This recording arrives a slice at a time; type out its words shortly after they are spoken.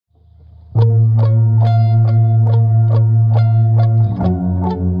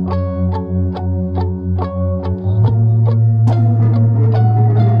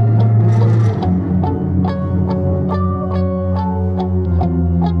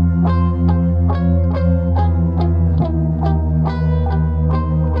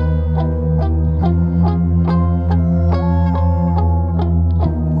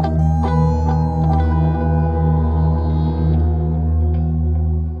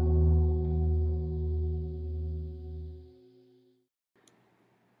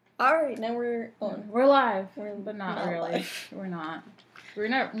Alright, now we're on. We're live, We're but not not really. live. We're not. We're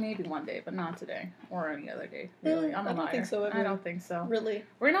not. Maybe one day, but not today or any other day. Really, I'm a I liar. don't think so. I don't think so. Really?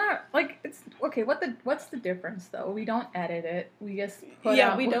 We're not like it's okay. What's the difference though? We don't edit it. We just put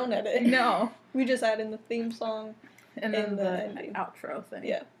Yeah, out, we don't edit. No, We just add in the theme song. and then And the the ending. outro thing.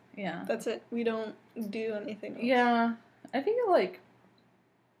 Yeah. Yeah. That's it. We don't do anything else. Yeah. I feel like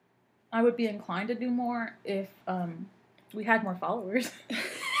I would be inclined to do more if we had more followers.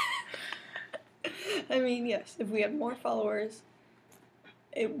 I mean, yes, if we had more followers,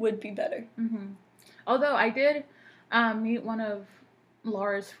 it would be better. Mm-hmm. Although I did meet one of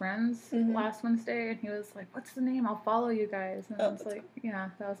Laura's friends Mhm. last Wednesday, and he was like, "What's the name? I'll follow you guys." And I Oh, was that's like, "Yeah,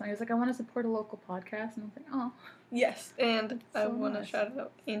 that was nice." He was like, "I want to support a local podcast," and I was like, "Oh, Yes, and I So want to nice. shout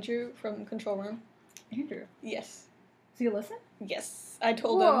out Andrew from Control Room. Andrew, Yes. do you listen?" Yes. I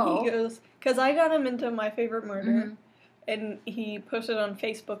told him, Whoa. he goes, because I got him into My Favorite Murder. Mhm. And he posted on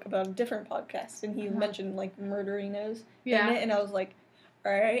Facebook about a different podcast, and he Uh-huh. mentioned, like, Murderinos Yeah. in it, and I was like,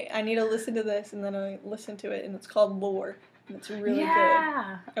 alright, I need to listen to this, and then I listened to it, and it's called Lore, and it's really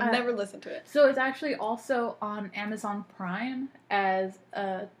Yeah. good. I've never listened to it. So it's actually also on Amazon Prime as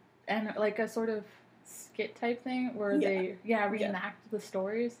a sort of skit type thing where they reenact the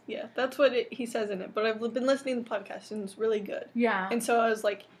stories. Yeah, that's what he says in it, but I've been listening to the podcast, and it's really good. Yeah. And so I was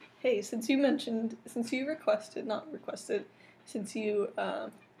like, hey, since you No,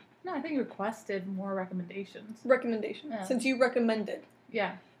 I think you requested more recommendations. recommendation, Yeah. since you recommended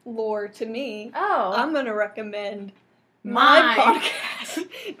Yeah. Lore to me, Oh. I'm going to recommend My. my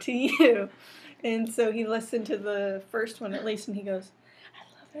podcast to you. And so he listened to the first one at least, and he goes, I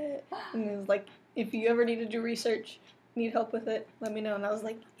love it. And he was like, if you ever need to do research, need help with it, let me know. And I was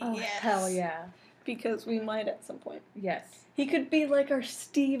like, Oh, yes. hell yeah. Because we might at some point. Yes. He could be like our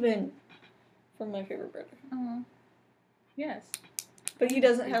Steven from My Favorite Murder. Oh. Yes. But he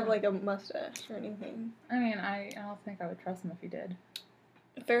doesn't have like a mustache or anything. I mean, I don't think I would trust him if he did.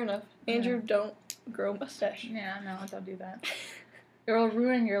 Fair enough. Andrew, don't grow a mustache. Yeah, no, don't do that. It will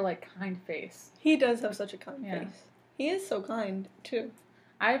ruin your, like, kind face. He does have such a kind Yeah. face. He is so kind, too.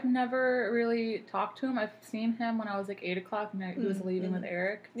 I've never really talked to him. I've seen him when I was, like, 8 o'clock and he was leaving with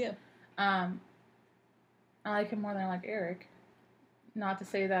Eric. Yeah. I like him more than I like Eric. Not to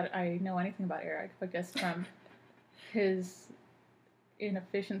say that I know anything about Eric, but just from his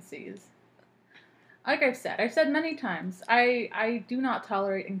inefficiencies. Like I've said many times, I do not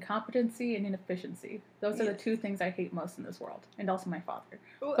tolerate incompetency and inefficiency. Those are the two things I hate most in this world, and also my father.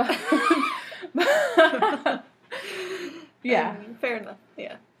 Yeah. Fair enough.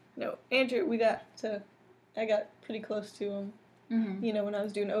 Yeah. No, Andrew, I got pretty close to him. Mm-hmm. You know, when I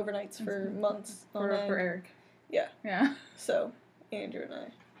was doing overnights for months. For Eric. Yeah. Yeah. So, Andrew and I.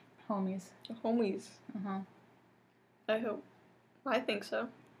 Homies. Homies. Uh-huh. I hope. I think so.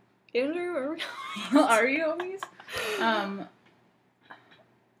 Andrew, are we homies? Are you homies?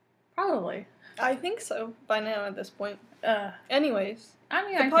 Probably. I think so, by now at this point. Anyways, I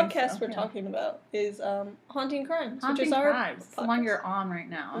mean, the I podcast think so, we're talking about is Haunting Crimes, Haunting which is our Crimes, the one you're on right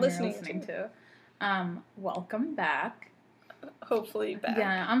now. and Listening you're listening to. Welcome back. hopefully back.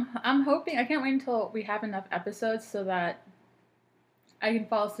 Yeah, I'm hoping. I can't wait until we have enough episodes so that I can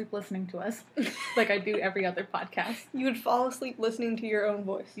fall asleep listening to us, like I do every other podcast. You would fall asleep listening to your own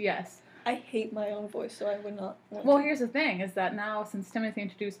voice. Yes. I hate my own voice, so I would not want Well, to. here's the thing: is that now since Timothy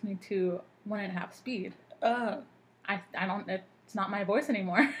introduced me to 1.5 speed, I don't. It's not my voice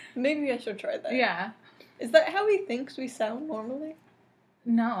anymore. Maybe I should try that. Yeah. Is that how he thinks we sound normally?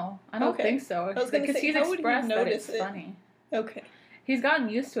 No, I don't Okay. think so. I was gonna Because say, he's how would he expressed that notice it's it? funny. Okay. He's gotten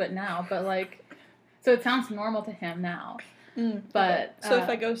used to it now, but like, so it sounds normal to him now. But okay. So if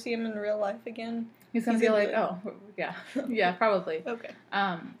I go see him in real life again, he's gonna be like, oh, yeah, yeah, probably. Okay.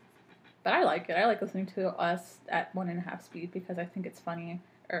 But I like it. I like listening to us at 1.5 speed because I think it's funnier,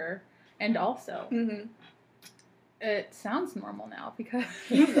 and also it sounds normal now because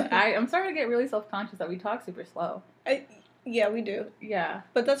I'm starting to get really self-conscious that we talk super slow. Yeah, we do. Yeah.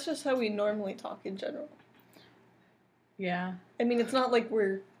 But that's just how we normally talk in general. Yeah. I mean, it's not like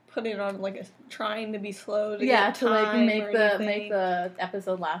we're putting on like trying to be slow to Yeah, get to like time make or the anything.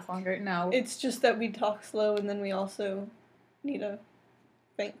 episode last longer. No. It's just that we talk slow and then we also need to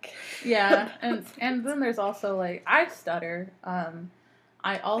think. Yeah, and then there's also like I stutter.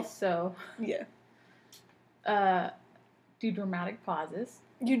 I also do dramatic pauses.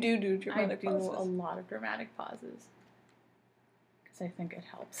 You do dramatic pauses. I do a lot of dramatic pauses because I think it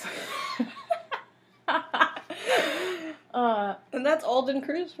helps. And that's Alden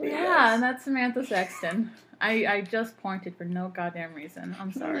Cruz for you Yeah, guys. and that's Samantha Sexton. I just pointed for no goddamn reason.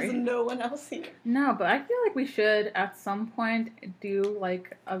 I'm There's sorry. no one else here. No, but I feel like we should at some point do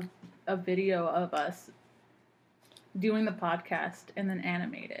like a video of us doing the podcast and then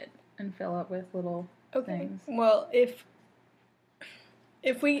animate it and fill it with little things. Well, if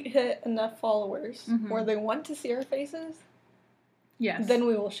we hit enough followers where they want to see our faces, yes, then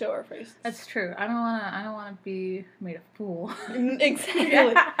we will show our faces. That's true. I don't wanna be made a fool. Exactly.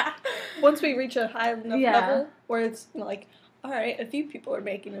 Yeah. Once we reach a high enough level where it's like, all right, a few people are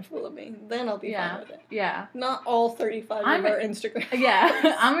making a fool of me, then I'll be fine with it. Yeah. Not all 35 of our Instagram.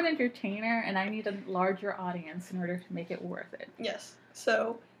 Yeah. I'm an entertainer and I need a larger audience in order to make it worth it. Yes.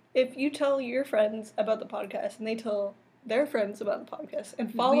 So if you tell your friends about the podcast and they tell their friends about the podcast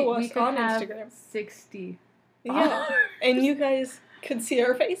and follow us on Instagram. 60. Yeah. And you guys could see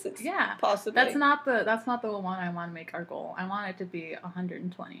our faces. Yeah. Possibly. That's not the one I want to make our goal. I want it to be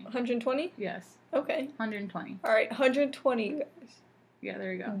 120. 120? Yes. Okay. 120. All right, 120, you guys. Yeah,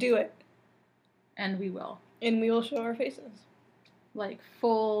 there you go. Do it. And we will. And we will show our faces. Like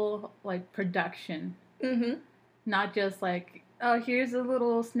full production. Mm-hmm. Not just like, oh, here's a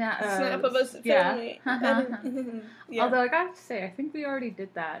little snap of us filming. Yeah. Although I got to say, I think we already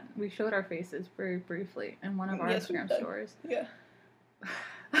did that. We showed our faces very briefly in one of our Instagram stories. Yeah.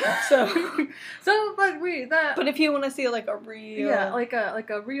 So but if you want to see like a real, like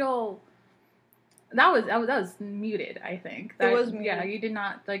a real, that was muted. I think that it was muted. Yeah, you did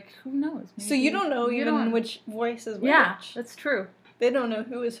not who knows? Maybe, so you don't know which voice is which. Yeah, that's true. They don't know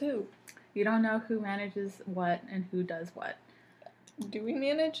who is who. You don't know who manages what and who does what. Do we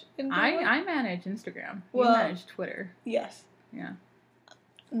manage? I manage Instagram. You manage Twitter. Yes. Yeah.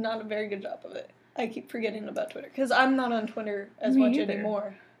 Not a very good job of it. I keep forgetting about Twitter because I'm not on Twitter as much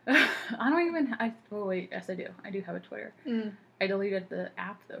anymore. I don't even. Oh wait, yes I do. I do have a Twitter. I deleted the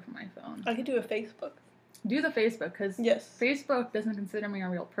app though from my phone. I could do a Facebook. Do the Facebook because Facebook doesn't consider me a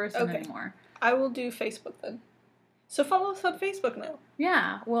real person anymore. I will do Facebook then. So follow us on Facebook now.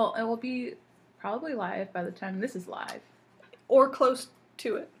 Yeah, well it will be probably live by the time this is live, or close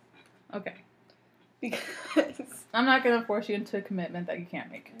to it. Okay. Because I'm not gonna force you into a commitment that you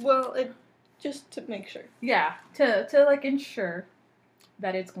can't make. Well, just to make sure. Yeah, to ensure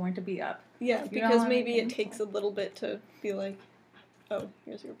that it's going to be up. Yeah, because maybe it takes a little bit to be like, oh,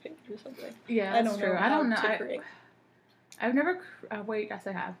 here's your page or something. Yeah, that's true. I don't know. I've never. Wait, yes,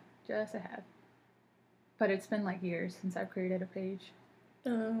 I have. Yes, I have. But it's been years since I've created a page.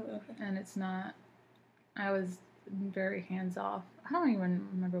 Oh, okay. And it's not. I was very hands off. I don't even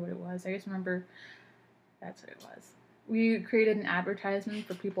remember what it was. I just remember that's what it was. We created an advertisement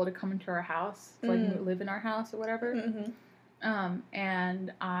for people to come into our house, to live in our house or whatever. Mm-hmm.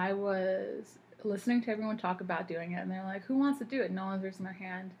 And I was listening to everyone talk about doing it, and they're like, "Who wants to do it?" No one's raising their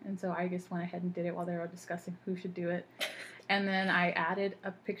hand, and so I just went ahead and did it while they were discussing who should do it. And then I added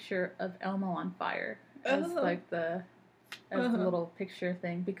a picture of Elmo on fire as the little picture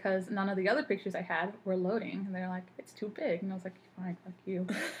thing because none of the other pictures I had were loading, and they're like, "It's too big," and I was like, "Fine, fuck you."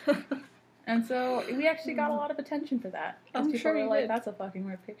 And so we actually got a lot of attention for that. I'm sure people were like, "That's a fucking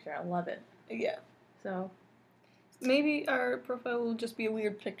weird picture. I love it." Yeah. So maybe our profile will just be a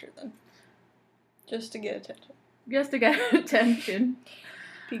weird picture then. Just to get attention. Just to get attention.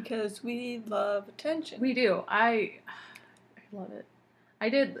 Because we love attention. We do. I love it. I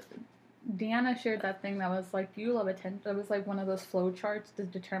did. Deanna shared that thing that was like, "Do you love attention?" It was like one of those flow charts to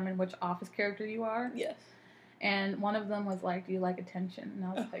determine which Office character you are. Yes. And one of them was like, "Do you like attention?" And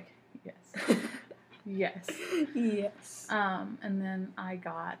I was like, "Yes." Yes. Yes. And then I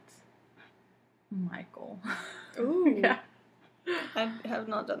got Michael. Ooh. Yeah. I have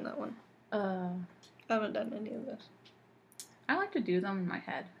not done that one. I haven't done any of this. I like to do them in my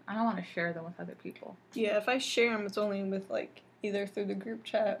head. I don't want to share them with other people. Yeah, if I share them, it's only with either through the group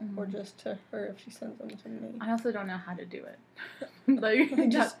chat or just to her if she sends them to me. I also don't know how to do it. I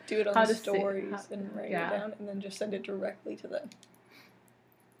just do it on the stories and write it down and then just send it directly to them.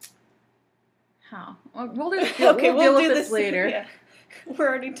 How? We'll do this later. Yeah. We're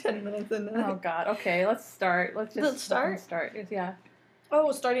already 10 minutes in now. Oh god. Okay, let's start. Let's start. Yeah.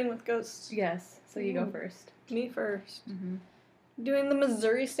 Oh, starting with ghosts. Yes. So you go first. Me first. Mm-hmm. Doing the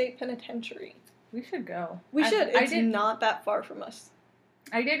Missouri State Penitentiary. We should go. We should. It's not that far from us.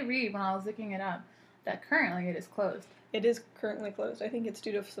 I did read when I was looking it up that currently it is closed. It is currently closed. I think it's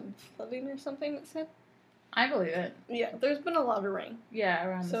due to some flooding or something, it said. I believe it. Yeah, there's been a lot of rain. Yeah,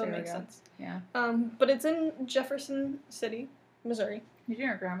 around this area. So it makes sense. Yeah. But it's in Jefferson City, Missouri. Did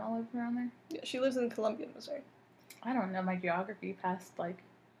your grandma live around there? Yeah, she lives in Columbia, Missouri. I don't know my geography past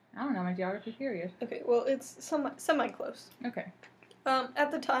I don't know my geography, period. Okay, well, it's semi-close. Okay.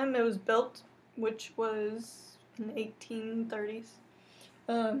 At the time it was built, which was in the 1830s,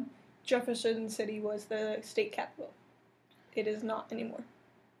 Jefferson City was the state capital. It is not anymore.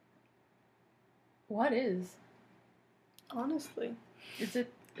 What is? Honestly. Is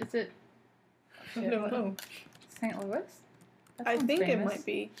it I don't know. St. Louis? That I sounds think famous. it might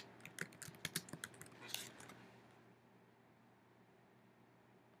be.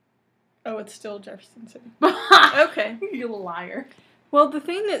 Oh, it's still Jefferson City. Okay. You liar. Well, the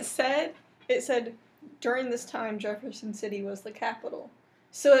thing that it said during this time Jefferson City was the capital.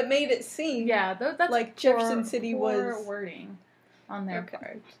 So it made it seem that's like Jefferson City poor was wording on their Okay.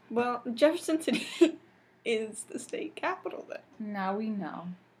 part. Well, Jefferson City is the state capital then. Now we know.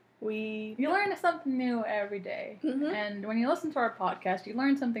 You learn something new every day. Mhm. And when you listen to our podcast, you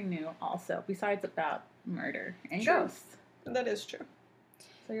learn something new also, besides about murder and True. ghosts. That is true.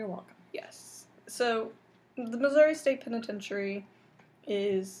 So you're welcome. Yes. So, the Missouri State Penitentiary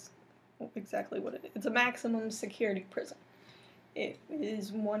is exactly what it is. It's a maximum security prison. It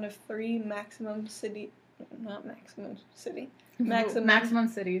is one of 3 maximum cities. Maximum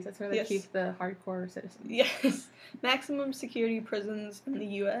cities. That's where they Yes. keep the hardcore citizens. Yes. Maximum security prisons in the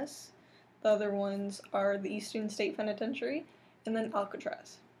U.S. The other ones are the Eastern State Penitentiary and then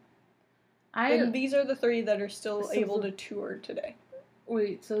Alcatraz. And these are the 3 that are still able to tour today.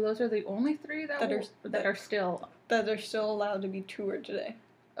 Wait, so those are the only 3 that are still allowed to be toured today.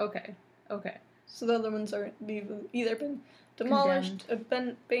 Okay. So the other ones are either been demolished,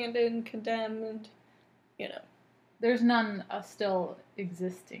 abandoned, condemned, There's none still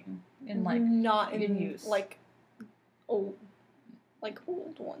existing in not in use. Old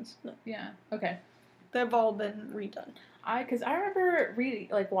ones. No. Yeah. Okay. They've all been redone. Because I remember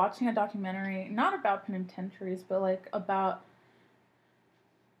watching a documentary, not about penitentiaries, but about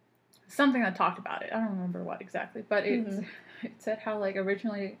something that talked about it. I don't remember what exactly, but it said how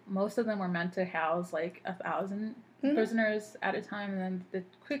originally most of them were meant to house 1,000 prisoners at a time, and then it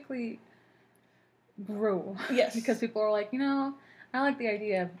quickly grew. Yes. Because people were I like the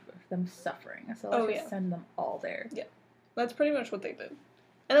idea of them suffering, so let's just send them all there. Yeah. That's pretty much what they did.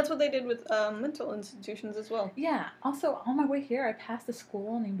 And that's what they did with mental institutions as well. Yeah. Also, on my way here, I passed a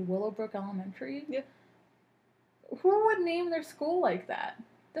school named Willowbrook Elementary. Yeah. Who would name their school like that?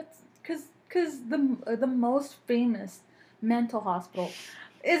 That's because the most famous mental hospital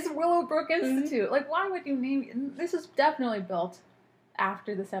is Willowbrook Institute. Why would you name it? This is definitely built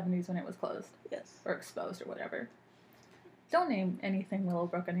after the 70s when it was closed. Yes. Or exposed or whatever. Don't name anything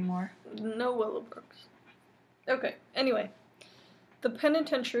Willowbrook anymore. No Willowbrooks. Okay, anyway. The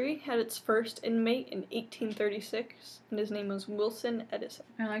penitentiary had its first inmate in 1836, and his name was Wilson Edison.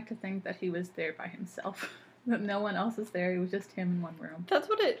 I like to think that he was there by himself. That no one else is there. It was just him in one room. That's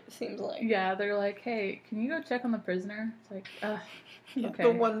what it seems like. Yeah, they're like, hey, can you go check on the prisoner? It's like, okay.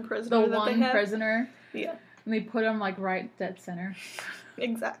 The one prisoner that they have. Prisoner. Yeah. And they put him, right dead center.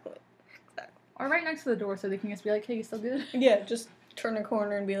 Exactly. Or right next to the door so they can just be like, hey, you still good? Yeah, just turn a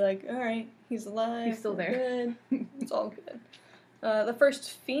corner and be like, alright, he's alive. He's still there. Good. It's all good. The first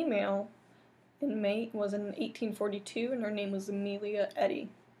female inmate was in 1842, and her name was Amelia Eddy.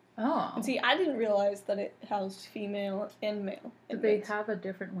 Oh. And see, I didn't realize that it housed female and male Did inmates. they have a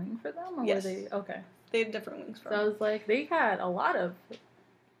different wing for them? Or Yes. Were they... Okay. They had different wings for So I them. was they had a lot of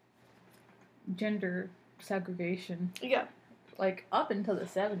gender segregation. Yeah. Up until the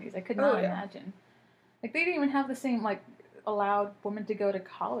 70s. I could not imagine. They didn't even have the same, allowed women to go to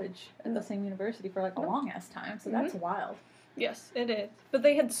college at the same university for, a long-ass time. So that's wild. Yes, it is. But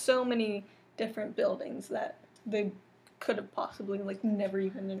they had so many different buildings that they could have possibly, never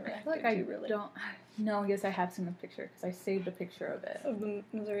even interacted I to, really. don't... No, yes, I have seen the picture, because I saved a picture of it. Of the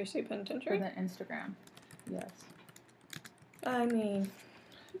Missouri State For Penitentiary? the Instagram. Yes. I mean,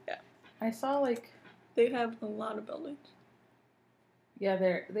 yeah. I saw, They have a lot of buildings. Yeah,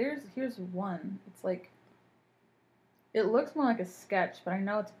 here's one. It's it looks more like a sketch, but I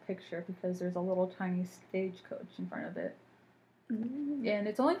know it's a picture because there's a little tiny stagecoach in front of it. Mm-hmm. And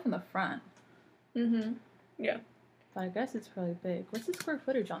it's only from the front. Mm-hmm. Yeah. But I guess it's really big. What's the square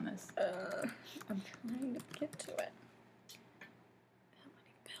footage on this? I'm trying to get to it. How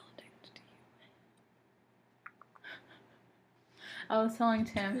many buildings do you I was telling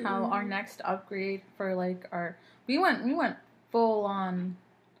Tim how our next upgrade for our we went full on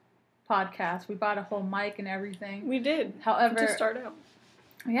podcast. We bought a whole mic and everything. We did. However, to start out.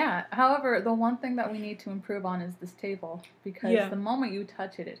 Yeah. However, the one thing that we need to improve on is this table because the moment you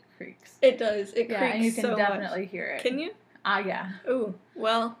touch it, it creaks. It does. It creaks and you can so definitely much. hear it. Can you? Yeah. Ooh.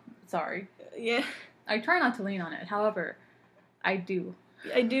 Well. Sorry. Yeah. I try not to lean on it. However, I do.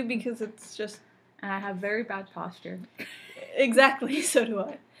 I do because it's just And I have very bad posture. exactly. So do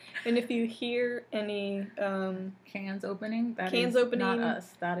I. And if you hear any Cans opening, that Cans is opening, not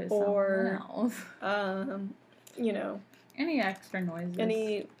us. That is or, someone else. You know, Any extra noises.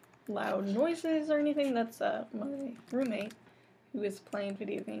 any loud noises or anything, that's my roommate who is playing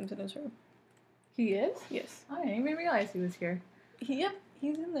video games in his room. He is? Yes. I didn't even realize he was here. Yep,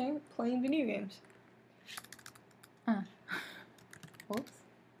 he's in there playing video games. Whoops.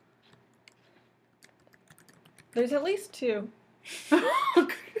 There's at least two. There's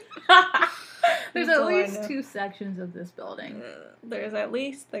That's at all I least know. 2 sections of this building. There's at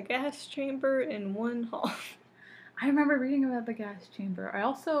least the gas chamber in one hall. I remember reading about the gas chamber. I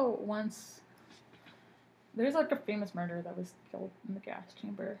also once... There's like a famous murderer that was killed in the gas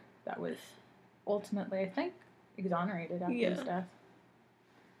chamber that was ultimately, I think, exonerated after his death.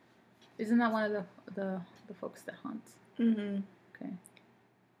 Isn't that one of the folks that hunts? Mm-hmm. Okay.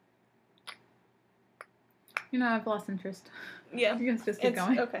 You know, I've lost interest. Yeah. You can just keep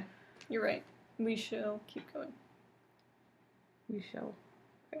going. Okay. You're right. We shall keep going. We shall.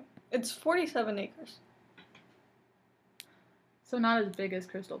 Okay. It's 47 acres. So not as big as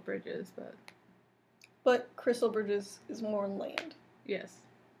Crystal Bridges, but... But Crystal Bridges is more land Yes.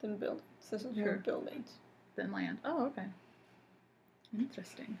 than buildings. This is Sure. more buildings. Than land. Oh, okay.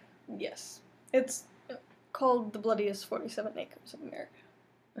 Interesting. Yes. It's called the bloodiest 47 acres of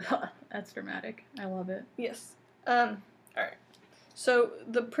America. That's dramatic. I love it. Yes. Alright. So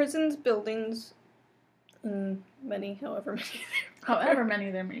the prison's buildings, many, however many there are, However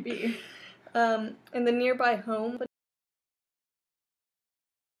many there may be. and the nearby home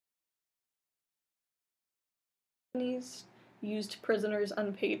used prisoners'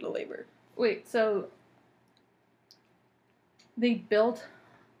 unpaid labor. Wait, so they built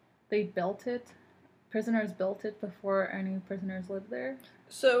it? Prisoners built it before any prisoners lived there?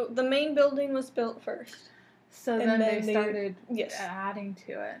 So the main building was built first. So And then then they started yes. adding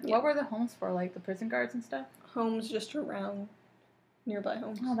to it. Yeah. What were the homes for? Like the prison guards and stuff? Homes just around nearby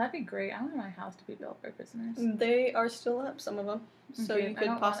homes. Oh, that'd be great. I want my house to be built for prisoners. They are still up, some of them. So Okay, you I could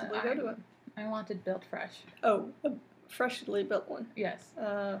don't possibly want go to it. I want it built fresh. Oh, a freshly built one. Yes.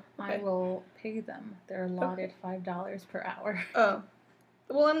 Okay. I will pay them. They're allotted $5 per hour. Oh.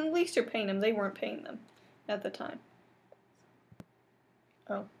 Well, at least you're paying them. They weren't paying them at the time.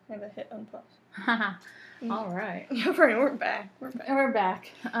 Oh, I had to hit unpause. Haha. All right. Right, we're back. We're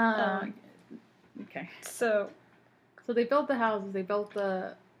back. Okay. So they built the houses. They built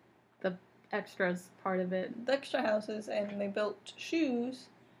the extras part of it. the extra houses, and they built shoes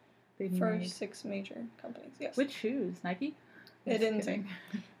They for made. 6 major companies. Yes. Which shoes? Nike? It Just didn't kidding.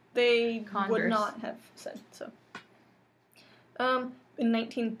 They would Converse. not have said so. In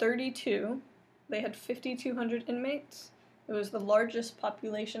 1932, they had 5,200 inmates. It was the largest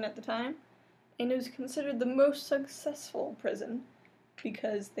population at the time, and it was considered the most successful prison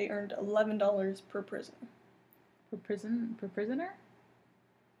because they earned $11 per prisoner. Per prisoner?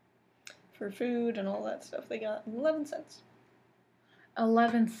 For food and all that stuff, they got 11 cents.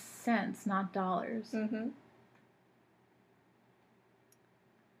 11 cents, not dollars. Mm-hmm.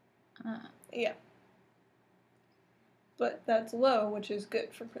 Yeah. But that's low, which is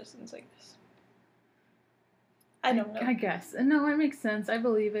good for prisons, I guess. I don't know. I guess. No, it makes sense. I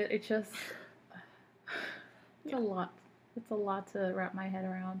believe it. It just... It's a lot. It's a lot to wrap my head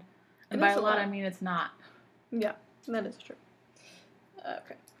around. And It by is a a lot, lot. I mean it's not. Yeah, that is true.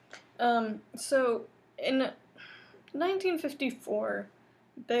 Okay. So, in 1954,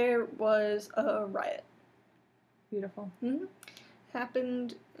 there was a riot. Beautiful.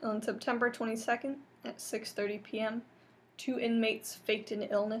 Happened on September 22nd at 6:30 p.m. 2 inmates faked an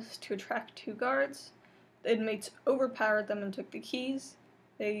illness to attract 2 guards. The inmates overpowered them and took the keys.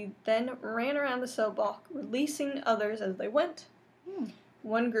 They then ran around the cell block, releasing others as they went.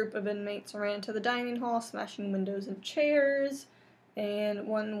 One group of inmates ran to the dining hall, smashing windows and chairs, and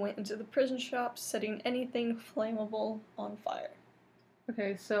one went into the prison shop, setting anything flammable on fire.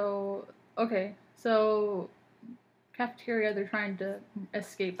 Okay, so cafeteria, they're trying to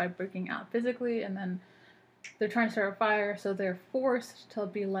escape by breaking out physically, and then they're trying to start a fire, so they're forced to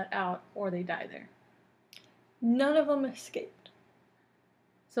be let out, or they die there. None of them escaped.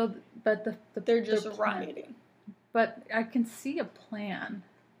 So, but They're just their plan- rioting. But I can see a plan.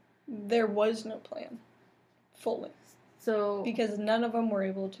 There was no plan, fully, So because none of them were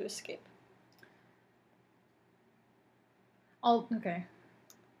able to escape. okay.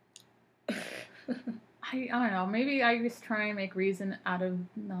 I don't know. Maybe I just try and make reason out of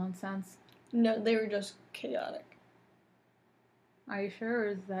nonsense. No, they were just chaotic. Are you sure, or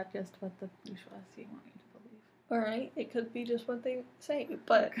is that just what the bourgeoisie want you to believe? Alright, it could be just what they say,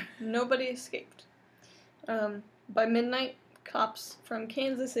 but nobody escaped. By midnight, cops from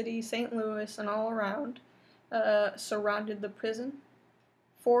Kansas City, St. Louis, and all around surrounded the prison.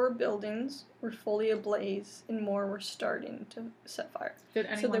 4 buildings were fully ablaze, and more were starting to set fire. Did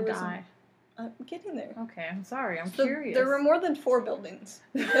anyone die? I'm getting there. Okay, I'm sorry. I'm curious. There were more than 4 buildings.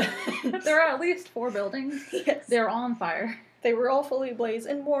 There are at least 4 buildings. Yes. They're all on fire. They were all fully ablaze,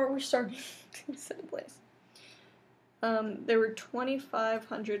 and more were starting to set ablaze. There were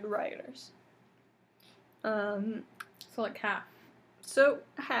 2,500 rioters. So like half. So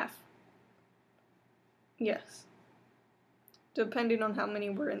half. Yes. Depending on how many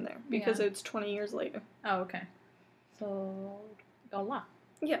were in there, because it's 20 years later. Oh, okay. So a lot.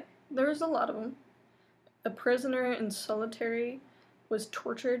 Yeah, there was a lot of them. A prisoner in solitary was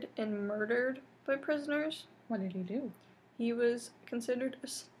tortured and murdered by prisoners. What did he do? He was considered a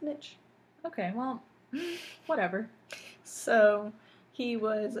snitch. Okay, well, whatever. So he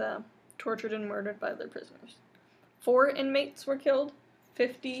was tortured and murdered by other prisoners. 4 inmates were killed,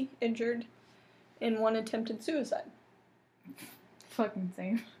 50 injured, and 1 attempted suicide. Fucking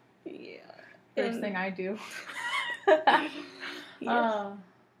insane. Yeah. First thing I do. Yeah.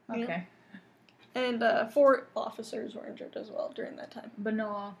 Okay. And 4 officers were injured as well during that time. But no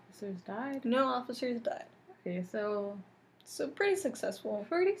officers died? No officers died. Okay, so pretty successful.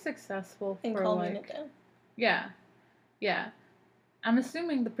 Pretty successful in for calming like... it down. Yeah. Yeah. I'm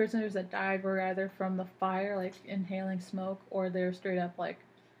assuming the prisoners that died were either from the fire, like inhaling smoke, or they're straight up like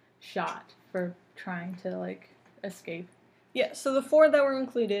shot for trying to like escape. Yeah, so the 4 that were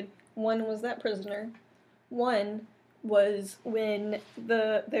included, 1 was that prisoner. 1 was when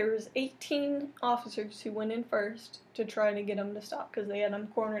there was 18 officers who went in first to try to get them to stop because they had them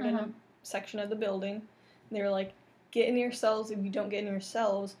cornered in a section of the building. And they were like, get in your cells. If you don't get in your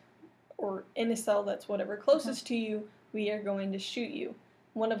cells, or in a cell that's whatever closest to you, we are going to shoot you.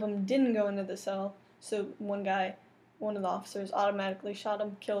 One of them didn't go into the cell, so one of the officers automatically shot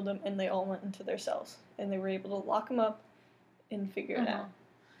him, killed him, and they all went into their cells. And they were able to lock him up and figure it out.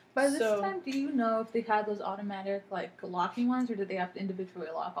 By this time, do you know if they had those automatic, like, locking ones, or did they have to individually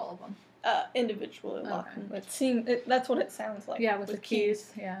lock all of them? Individually lock them. That's what it sounds like. Yeah, with the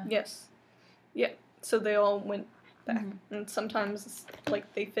keys. Yeah. Yes. Yeah. So they all went back. And sometimes,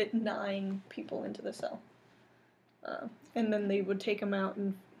 like, they fit 9 people into the cell. And then they would take them out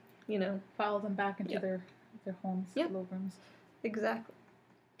and, follow them back into their homes, little rooms. Exactly.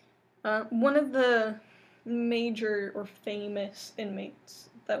 One of the major or famous inmates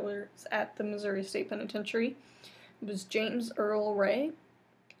that was at the Missouri State Penitentiary was James Earl Ray,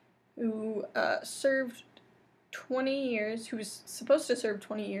 who served 20 years. He was supposed to serve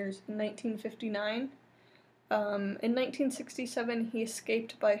 20 years in 1959. In 1967, he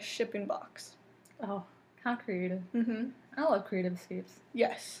escaped by a shipping box. Oh, how creative. Mm-hmm. I love creative escapes.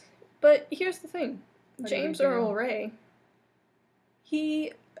 Yes. But here's the thing. James Earl Ray,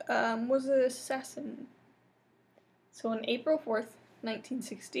 he was an assassin. So on April 4th,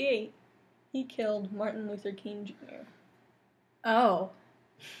 1968, he killed Martin Luther King Jr. Oh.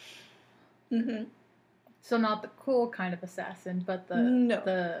 Mm-hmm. So not the cool kind of assassin, but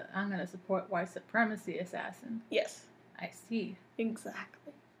the I'm going to support white supremacy assassin. Yes. I see.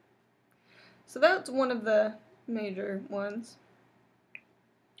 Exactly. So that's one of the major ones.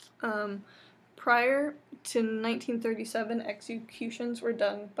 Prior to 1937, executions were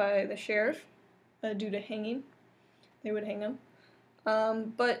done by the sheriff due to hanging. They would hang him.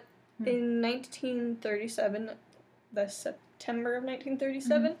 But in 1937, the September of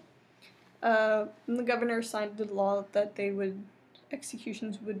 1937, the governor signed the law that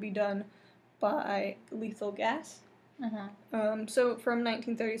executions would be done by lethal gas. So from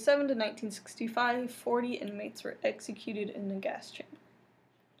 1937 to 1965, 40 inmates were executed in the gas chamber.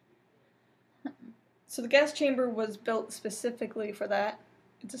 So the gas chamber was built specifically for that.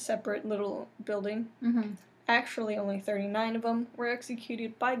 It's a separate little building. Actually, only 39 of them were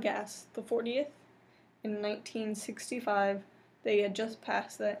executed by gas, the 40th. In 1965, they had just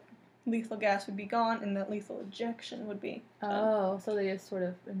passed that lethal gas would be gone and that lethal ejection would be done. Oh, so they just sort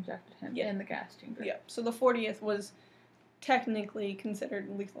of injected him in the gas chamber. Yeah, so the 40th was technically considered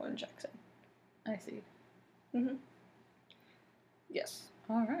lethal injection. I see. Yes.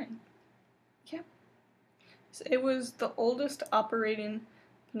 All right. Yeah. So it was the oldest operating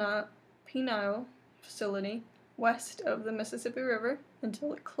penile facility west of the Mississippi River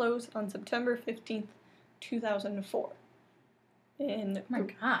until it closed on September 15th, 2004. And oh my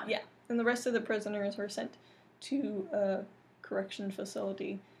God. Yeah. And the rest of the prisoners were sent to a correction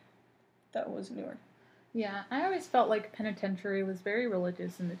facility that was newer. Yeah, I always felt like penitentiary was very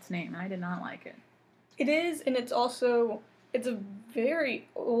religious in its name. I did not like it. It is, and it's a very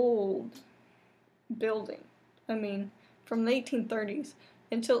old building. I mean, from the 1830s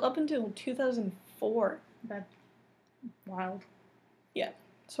up until 2004. That's wild.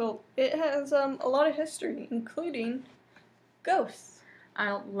 So it has a lot of history, including ghosts.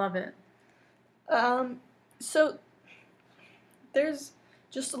 I love it. So there's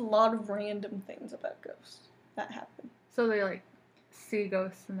just a lot of random things about ghosts that happen. So they like see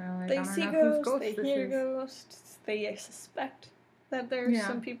ghosts and they're like, They I don't see know ghosts, whose ghost they this hear is. ghosts, they suspect that there's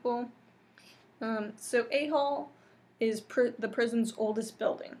some people. So A Hall is the prison's oldest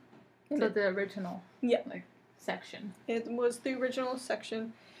building. So the original section. It was the original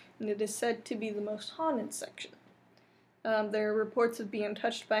section, and it is said to be the most haunted section. There are reports of being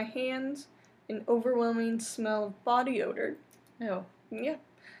touched by hands, an overwhelming smell of body odor. Ew. Yeah.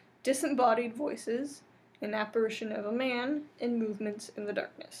 Disembodied voices, an apparition of a man, and movements in the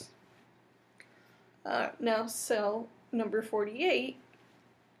darkness. Now, cell number 48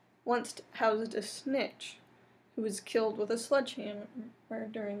 once housed a snitch who was killed with a sledgehammer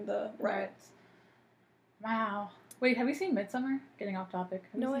during the riots. Wow. Wait, have you seen Midsommar? Getting off topic.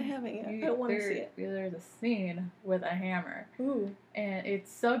 No, I haven't yet. I want to see it. There's a scene with a hammer. Ooh. And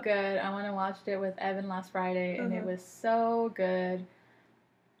it's so good. I went and watched it with Evan last Friday, and it was so good.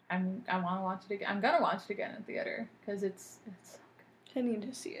 I want to watch it again. I'm gonna watch it again in theater because it's so good. I need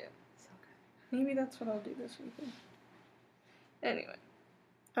to see it. So good. Maybe that's what I'll do this weekend. Anyway,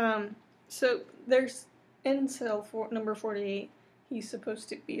 so there's in cell number 48. He's supposed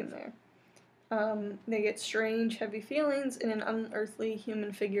to be in there. They get strange, heavy feelings, and an unearthly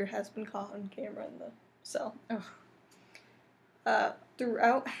human figure has been caught on camera in the cell.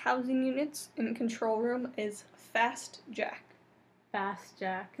 Throughout housing units in control room is Fast Jack. Fast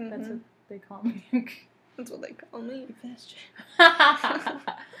Jack. Mm-hmm. That's what they call me. That's what they call me, Fast Jack.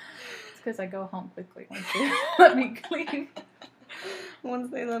 It's because I go home quickly once they let me leave. Once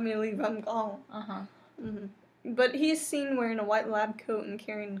they let me leave, I'm gone. Mm-hmm. But he's seen wearing a white lab coat and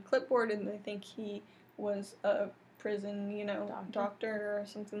carrying a clipboard, and they think he was a prison, doctor or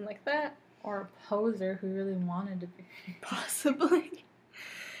something like that. Or a poser who really wanted to be. Possibly.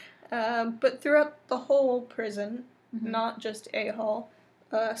 But throughout the whole prison, not just A Hall,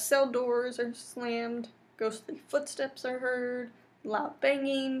 cell doors are slammed, ghostly footsteps are heard, loud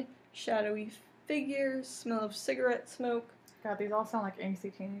banging, shadowy figures, smell of cigarette smoke. God, these all sound like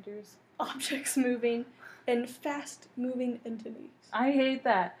angsty teenagers. Objects moving, and fast-moving entities. I hate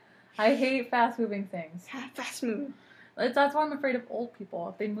that. I hate fast-moving things. Fast-moving. That's why I'm afraid of old people.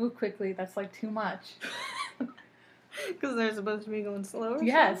 If they move quickly, that's like too much. Because they're supposed to be going slower?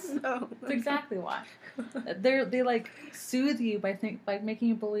 Yes. Oh, that's exactly why. They like soothe you by making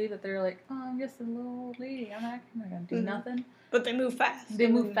you believe that they're like, oh, I'm just a little old lady. I'm not gonna do nothing. But they move fast. They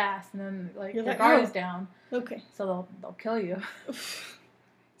move fast, and then their like, guard is down. Okay. So they'll kill you.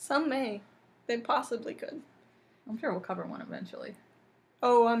 Some may. They possibly could. I'm sure we'll cover one eventually.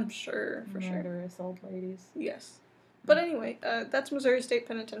 Oh, I'm sure, for sure. Murderous old ladies. Yes. But anyway, that's Missouri State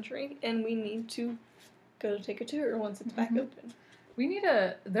Penitentiary, and we need to go take a tour once it's back open.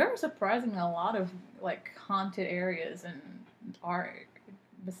 There are surprisingly a lot of, haunted areas in our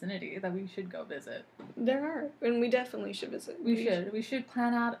vicinity that we should go visit. There are, and we definitely should visit. We should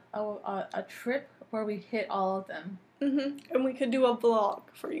plan out a trip where we hit all of them. And we could do a vlog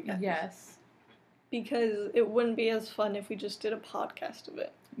for you guys. Yes. Because it wouldn't be as fun if we just did a podcast of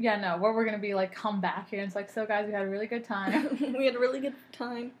it. Yeah, no, where we're going to be come back here and it's like, so guys, we had a really good time. We had a really good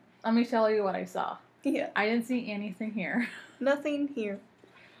time. Let me tell you what I saw. Yeah. I didn't see anything here. Nothing here.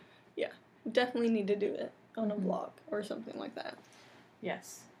 Yeah. We definitely need to do it on a vlog or something like that.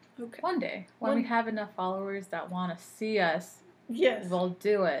 Yes. Okay. One day, when we have enough followers that want to see us, yes, we'll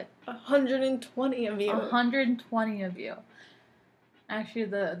do it. 120 of you. 120 of you. Actually,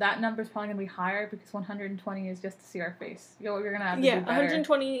 that number's probably going to be higher because 120 is just to see our face. You're going to have to do better.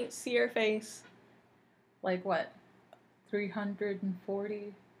 120 see our face. Like what?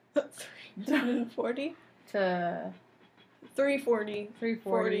 340? 340? To 340.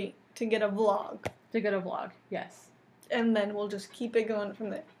 340. To get a vlog. To get a vlog, yes. And then we'll just keep it going from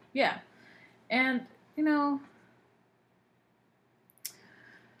there. Yeah. And,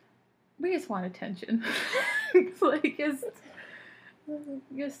 we just want attention.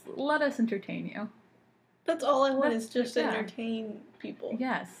 Just let us entertain you. That's all I want is just entertain people.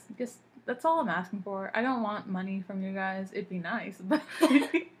 Yes. Just that's all I'm asking for. I don't want money from you guys. It'd be nice, but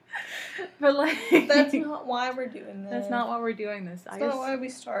that's not why we're doing this. That's not why we're doing this. That's not why we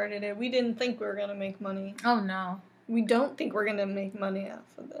started it. We didn't think we were gonna make money. Oh no. We don't think we're gonna make money off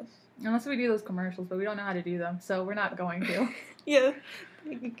of this. Unless we do those commercials, but we don't know how to do them, so we're not going to. Yeah,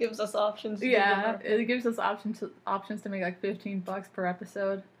 It gives us options. To Yeah, do commercial. it gives us options to make like $15 per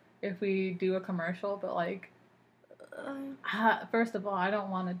episode if we do a commercial. But like, first of all, I don't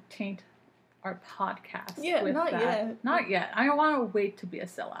want to taint our podcast. Yeah, with not that. yet. Not yet. I don't want to wait to be a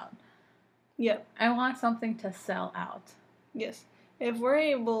sellout. Yep. I want something to sell out. Yes. If we're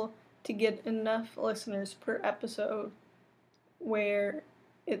able to get enough listeners per episode where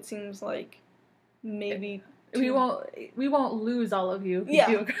it seems like maybe we won't lose all of you if Yeah,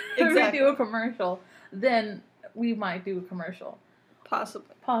 we do exactly. a commercial, then we might do a commercial.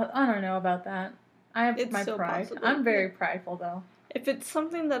 possibly. I don't know about that. I have It's my so pride. possible. I'm very prideful though. If it's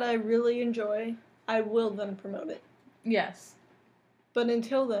something that I really enjoy, I will then promote it. Yes. But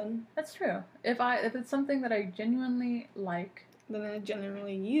until then, That's true. If it's something that I genuinely like, then I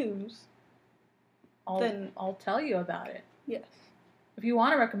generally use. I'll tell you about it. Yes. If you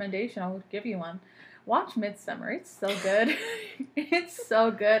want a recommendation, I'll give you one. Watch Midsummer. It's so good. It's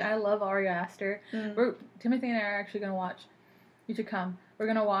so good. I love Ari Aster. Timothy and I are actually gonna watch. You should come. We're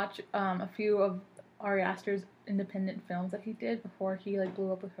gonna watch a few of Ari Aster's independent films that he did before he like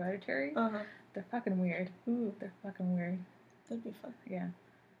blew up with Hereditary. They're fucking weird. Ooh, They're fucking weird. that'd be fun. Yeah.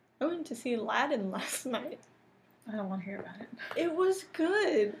 I went to see Aladdin last night. I don't want to hear about it. It was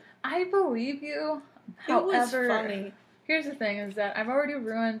good. I believe you. It was However, funny. here's the thing: is that I've already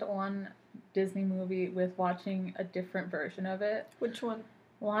ruined one Disney movie with watching a different version of it. Which one?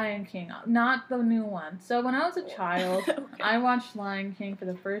 Lion King, not the new one. So when I was a child, Okay. I watched Lion King for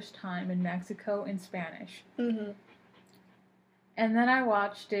the first time in Mexico in Spanish. Mm-hmm. And then I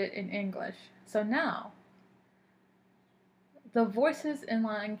watched it in English. So now, the voices in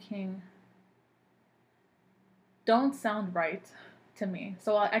Lion King don't sound right to me.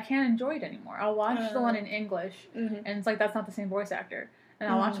 So I can't enjoy it anymore. I'll watch the one in English, Mm-hmm. and it's like, that's not the same voice actor. And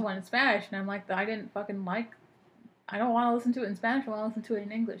I'll watch the one in Spanish, and I'm like, I didn't fucking like... I don't want to listen to it in Spanish. I want to listen to it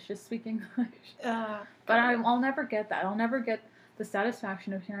in English. Just speak English. But I'll never get that. I'll never get the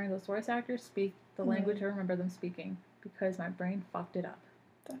satisfaction of hearing those voice actors speak the language I remember them speaking because my brain fucked it up.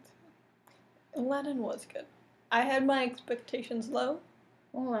 Aladdin was good. I had my expectations low.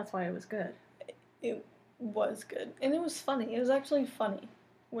 Well, that's why it was good. It was good. And it was funny. It was actually funny.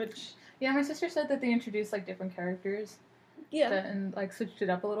 Which... Yeah, my sister said that they introduced, like, different characters. Yeah. And, like, switched it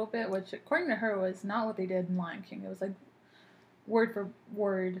up a little bit, which, according to her, was not what they did in Lion King. It was, like, word for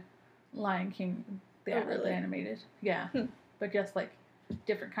word Lion King, the animated. Yeah. But just, like,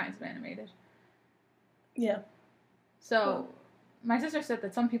 different kinds of animated. Yeah. So, my sister said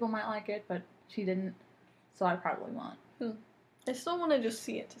that some people might like it, but she didn't, so I probably won't. I still want to just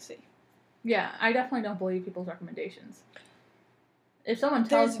see it to see. Yeah, I definitely don't believe people's recommendations. If someone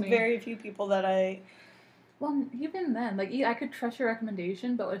tells me... There's very few people that I... Well, even then, like, I could trust your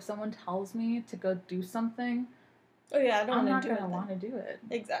recommendation, but if someone tells me to go do something... Oh yeah, I'm not going to want to do it.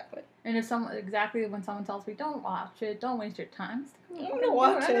 Exactly. And if when someone tells me, don't watch it, don't waste your time, I'm going to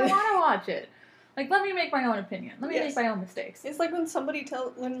watch it. I don't want to watch it. Like, let me make my own opinion. Let me make my own mistakes. It's like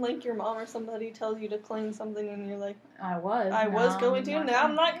when like your mom or somebody tells you to clean something and you're like, I was going to, now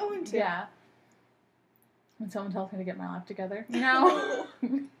I'm not going to. Yeah. When someone tells me to get my life together, you know?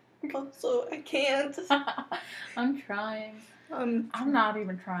 So I can't. I'm trying. I'm not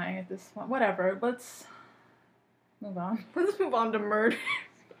even trying at this point. Whatever. Let's move on. Let's move on to murder.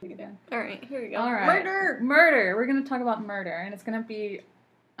 Alright, here we go. All right. Murder. We're going to talk about murder, and it's going to be...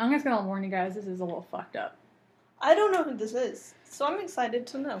 I'm just going to warn you guys, this is a little fucked up. I don't know who this is, so I'm excited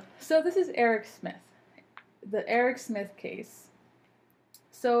to know. So this is Eric Smith. The Eric Smith case.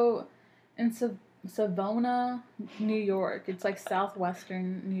 So, in Savona, New York. It's like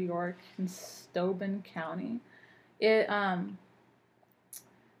southwestern New York in Steuben County. It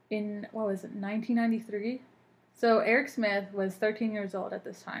in 1993. So Eric Smith was 13 years old at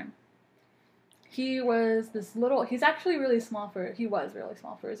this time. He was he's actually really small he was really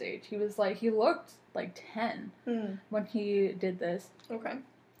small for his age. He looked like 10 when he did this. Okay.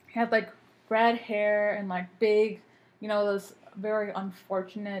 He had like red hair and like big, those very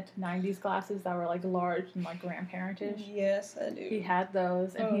unfortunate 90s glasses that were like large and like grandparentish. Yes, I do. He had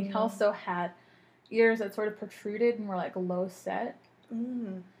those, and he also had ears that sort of protruded and were like low set.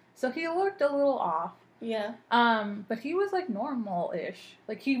 So he looked a little off. Yeah. But he was like normal-ish.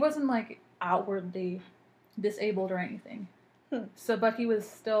 Like he wasn't like outwardly disabled or anything. So, but he was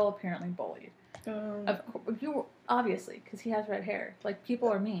still apparently bullied. Obviously, because he has red hair. Like people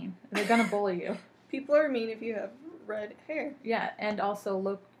are mean. They're gonna bully you. People are mean if you have red hair. Yeah, and also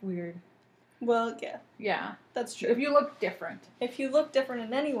look weird. Well, yeah. Yeah. That's true. If you look different. If you look different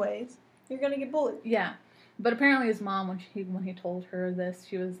in any ways, you're gonna get bullied. Yeah. But apparently his mom, when he told her this,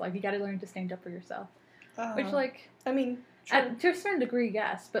 she was like, you gotta learn to stand up for yourself. Which, like... I mean, To a certain degree,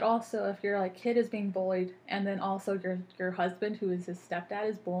 yes, but also if your like kid is being bullied, and then also your husband, who is his stepdad,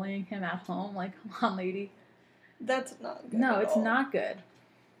 is bullying him at home, like, come on, lady. That's not good. No, at it's all. not good.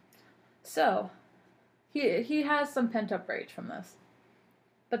 So, he has some pent up rage from this.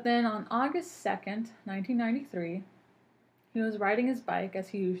 But then on August 2nd, 1993, he was riding his bike as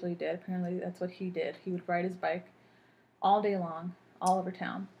he usually did. Apparently, that's what he did. He would ride his bike all day long, all over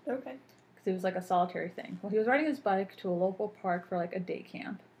town. Okay. Because it was like a solitary thing. Well, he was riding his bike to a local park for like a day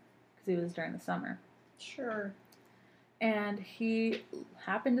camp. Because it was during the summer. Sure. And he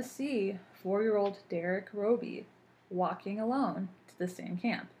happened to see 4-year-old Derek Roby walking alone to the same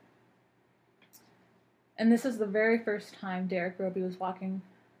camp. And this is the very first time Derek Roby was walking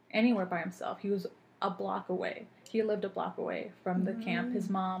anywhere by himself. He was a block away. He lived a block away from the camp. His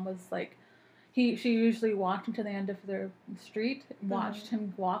mom was like, she usually walked him to the end of their street, watched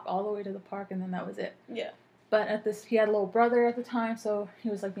him walk all the way to the park, and then that was it. Yeah. But he had a little brother at the time, so he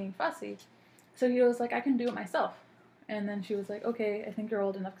was like being fussy. So he was like, I can do it myself. And then she was like, okay, I think you're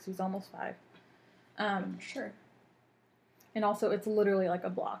old enough, because he was almost 5. Sure. And also, it's literally like a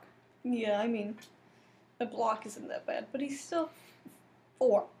block. Yeah, I mean, a block isn't that bad, but he's still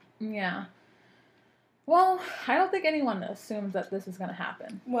 4. Yeah. Well, I don't think anyone assumed that this was going to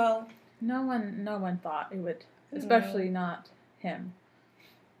happen. Well, no one thought it would, especially not him.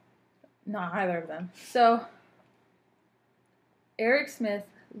 Not either of them. So, Eric Smith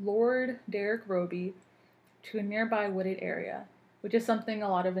lured Derek Roby to a nearby wooded area, which is something a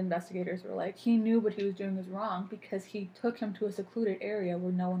lot of investigators were like. He knew what he was doing was wrong because he took him to a secluded area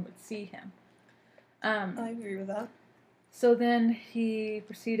where no one would see him. I agree with that. So then he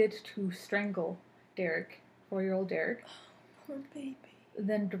proceeded to strangle Derek, 4-year-old Derek. Poor baby.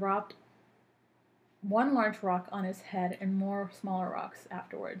 Then dropped one large rock on his head and more smaller rocks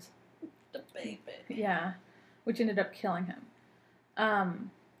afterwards. The baby. Yeah, which ended up killing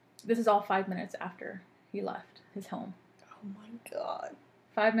him. This is all 5 minutes after he left his home. Oh my god.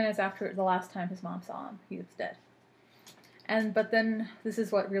 5 minutes after the last time his mom saw him, he was dead. But then this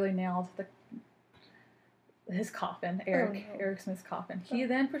is what really nailed his coffin, Eric Smith's coffin. He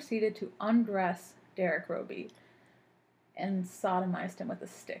then proceeded to undress Derek Roby and sodomized him with a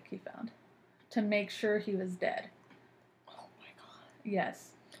stick he found to make sure he was dead. Oh my god. Yes.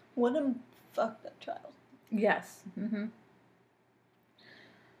 What a fucked up child. Yes. Mm-hmm.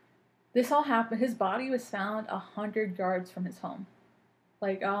 This all happened. His body was found 100 yards from his home.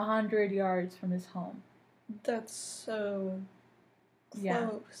 Like 100 yards from his home. That's so close. Yeah.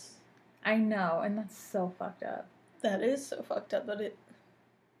 I know, and that's so fucked up. That is so fucked up, but it...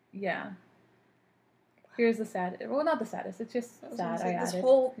 Yeah. Here's the sad... Well, not the saddest. It's just sad. This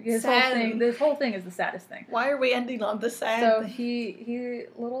whole thing. This whole thing is the saddest thing. Why are we ending on the sad thing? He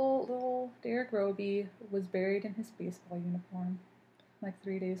little Derek Roby was buried in his baseball uniform, like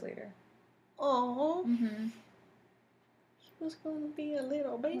 3 days later. Oh. Mm-hmm. He was going to be a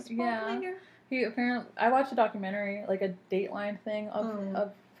little baseball player. He apparently... I watched a documentary, like a Dateline thing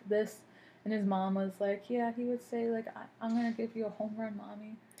of this, and his mom was like, yeah, he would say, like, I'm going to give you a home run,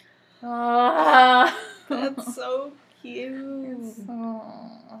 mommy. That's so cute.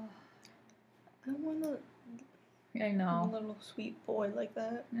 I know. A little sweet boy like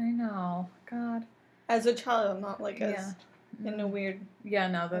that. I know. God. As a child, not like as in a weird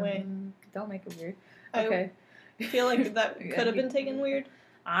way. Don't make it weird. Okay. I feel like that could have been taken weird.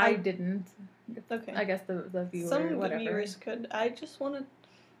 I didn't. Okay. I guess the viewer, some whatever. viewers could. I just wanted.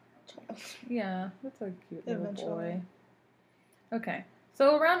 Yeah, that's a cute little boy. Okay,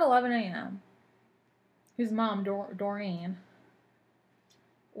 so around 11 a.m., his mom, Doreen,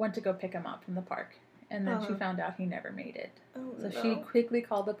 went to go pick him up from the park, and then she found out he never made it. Oh, so she quickly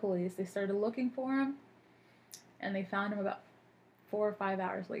called the police. They started looking for him, and they found him about 4 or 5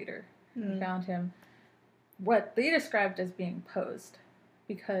 hours later. They found him, what they described as being posed,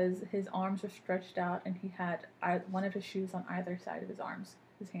 because his arms were stretched out, and he had one of his shoes on either side of his arms.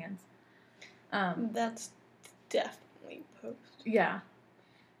 His hands. That's definitely post. Yeah.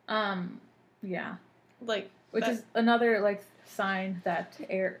 Yeah. Like, which is another like sign that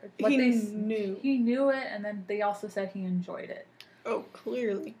he knew. He knew it, and then they also said he enjoyed it. Oh,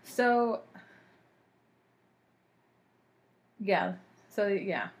 clearly. So. Yeah. So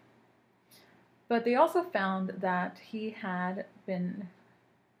yeah. But they also found that he had been.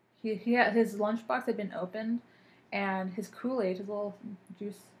 He had his lunchbox had been opened. And his Kool-Aid, his little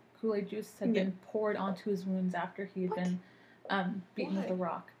Kool-Aid juice had been poured onto his wounds after he had been beaten with a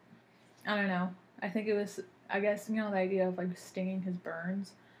rock. I don't know. I think it was, I guess, the idea of, like, stinging his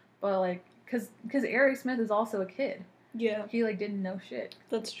burns. But, like, because Eric Smith is also a kid. Yeah. He, like, didn't know shit.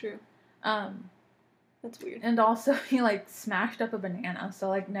 That's true. That's weird. And also, he, like, smashed up a banana. So,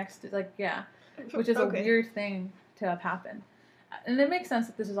 like, next to, like, yeah. Which is a weird thing to have happened. And it makes sense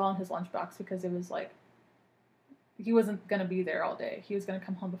that this is all in his lunchbox because it was, like, he wasn't going to be there all day. He was going to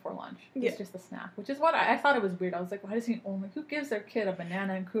come home before lunch. It's just a snack. Which is what I thought it was weird. I was like, why does he only... Who gives their kid a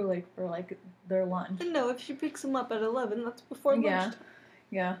banana and Kool-Aid for, like, their lunch? No, if she picks him up at 11, that's before lunchtime.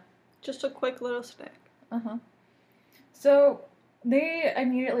 Yeah. Just a quick little snack. Uh-huh. So... They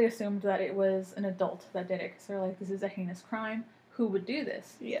immediately assumed that it was an adult that did it, because they're like, this is a heinous crime. Who would do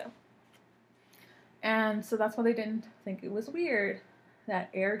this? Yeah. And so that's why they didn't think it was weird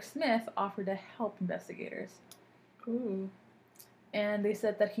that Eric Smith offered to help investigators. Ooh. And they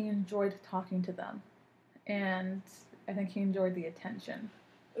said that he enjoyed talking to them. And I think he enjoyed the attention.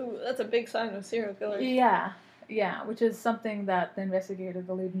 Ooh, that's a big sign of serial killer. Yeah, which is something that the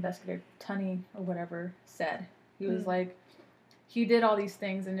lead investigator, Tunney or whatever, said. He was like, he did all these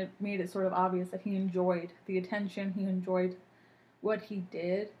things, and it made it sort of obvious that he enjoyed the attention, he enjoyed what he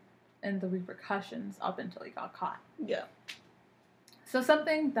did, and the repercussions up until he got caught. Yeah. So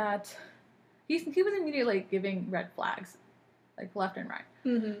something that he was immediately giving red flags, like left and right.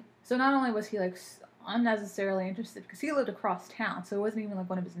 Mm-hmm. So not only was he like unnecessarily interested, because he lived across town, so it wasn't even like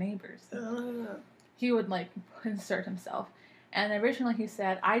one of his neighbors. He would like insert himself, and originally he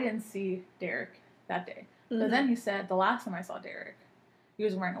said, "I didn't see Derek that day." But then he said, the last time I saw Derek, he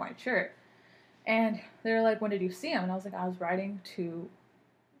was wearing a white shirt. And they were like, when did you see him? And I was like, I was riding to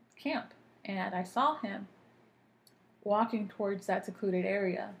camp. And I saw him walking towards that secluded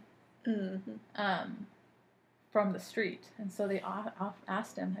area from the street. And so they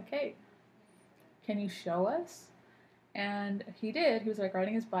asked him, like, hey, can you show us? And he did. He was, like,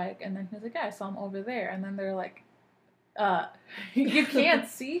 riding his bike. And then he was like, yeah, I saw him over there. And then they're like, you can't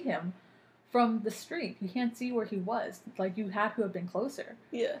see him from the street. You can't see where he was. Like, you had to have been closer.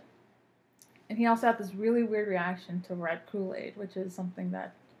 Yeah. And he also had this really weird reaction to red Kool-Aid, which is something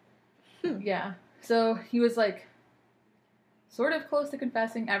that... Yeah. So he was, like, sort of close to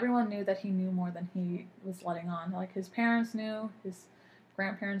confessing. Everyone knew that he knew more than he was letting on. Like, his parents knew, his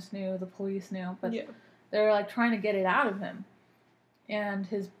grandparents knew, the police knew, but they were, like, trying to get it out of him. And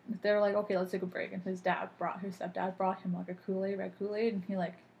they were like, okay, let's take a break. And his stepdad brought him, like, a Kool-Aid, red Kool-Aid, and he,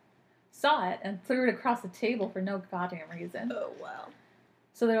 like, saw it and threw it across the table for no goddamn reason. Oh, wow.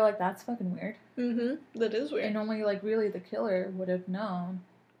 So they were like, that's fucking weird. Mm-hmm. That is weird. And only, like, really the killer would have known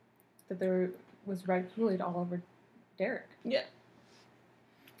that there was red Kool-Aid all over Derek. Yeah.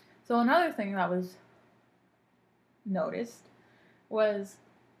 So another thing that was noticed was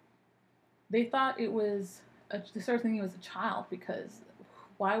they thought it was, they started thinking it was a child, because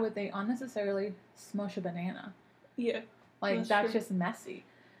why would they unnecessarily smush a banana? Yeah. Like, that's just messy.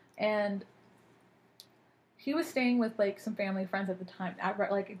 And he was staying with, like, some family friends at the time,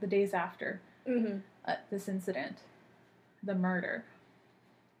 like, the days after this incident, the murder.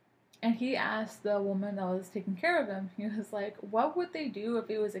 And he asked the woman that was taking care of him, he was like, what would they do if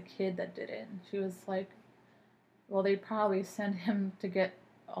it was a kid that did it? And she was like, well, they'd probably send him to get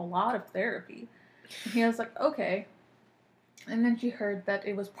a lot of therapy. And he was like, okay. And then she heard that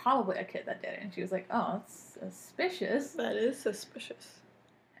it was probably a kid that did it. And she was like, oh, that's suspicious. That is suspicious.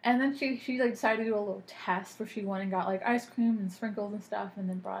 And then she like, decided to do a little test where she went and got, like, ice cream and sprinkles and stuff, and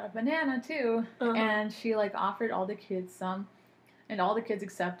then brought a banana, too. And she, like, offered all the kids some. And all the kids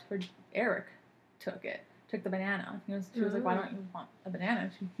except for Eric took the banana. She was like, why don't you want a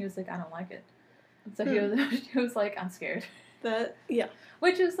banana? He was like, I don't like it. So he was like, I'm scared.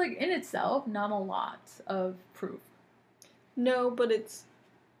 Which is, like, in itself, not a lot of proof. No, but it's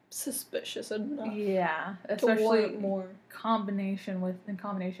suspicious enough. Yeah, especially more in combination with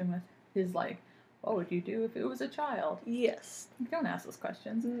his, like, what would you do if it was a child? Yes. Don't ask those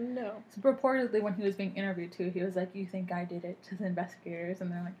questions. No. So purportedly, when he was being interviewed too, he was like, "You think I did it?" to the investigators,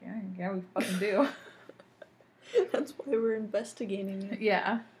 and they're like, "Yeah, we fucking do." That's why we're investigating it.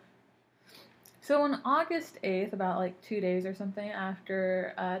 Yeah. So on August 8th, about, like, 2 days or something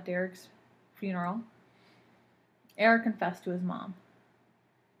after Derek's funeral, Eric confessed to his mom.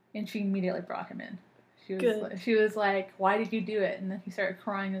 And she immediately brought him in. She was like, why did you do it? And then he started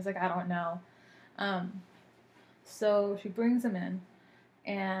crying. He was like, I don't know. So she brings him in,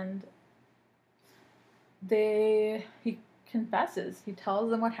 and he confesses. He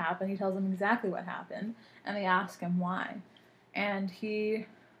tells them what happened. He tells them exactly what happened. And they ask him why. And he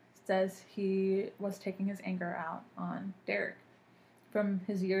says he was taking his anger out on Derek from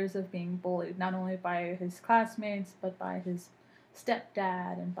his years of being bullied, not only by his classmates, but by his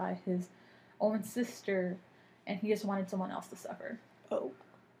stepdad and by his own sister, and he just wanted someone else to suffer. Oh.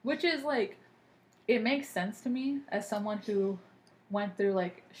 Which is, like, it makes sense to me as someone who went through,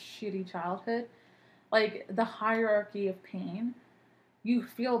 like, shitty childhood. Like, the hierarchy of pain, you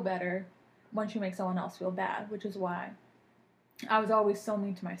feel better once you make someone else feel bad, which is why I was always so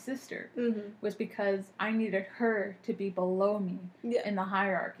mean to my sister, was because I needed her to be below me in the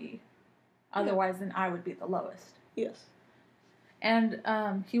hierarchy. Otherwise, then I would be the lowest. Yes. And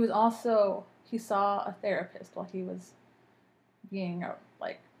he saw a therapist while he was being,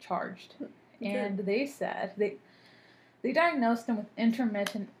 charged. And they said, they diagnosed him with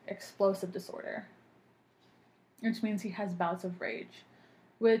intermittent explosive disorder, which means he has bouts of rage.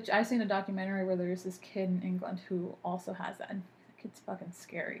 Which I seen a documentary where there's this kid in England who also has that, and the kid's fucking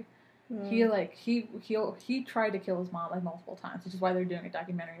scary. He tried to kill his mom multiple times, which is why they're doing a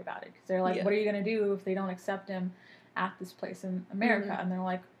documentary about it. Because they're like, what are you gonna do if they don't accept him at this place in America? And they're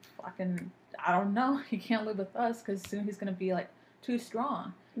like, fucking, I don't know. He can't live with us because soon he's gonna be too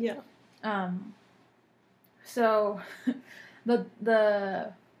strong. Yeah. So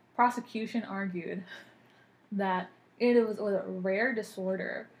the prosecution argued that it was a rare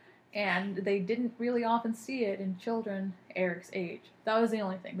disorder, and they didn't really often see it in children Eric's age. That was the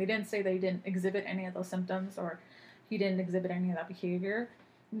only thing. They didn't say they didn't exhibit any of those symptoms or he didn't exhibit any of that behavior.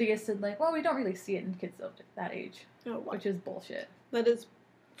 They just said, well, we don't really see it in kids of that age, which is bullshit. That is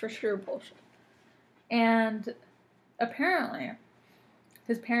for sure bullshit. And apparently,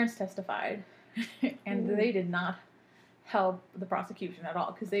 his parents testified, and they did not help the prosecution at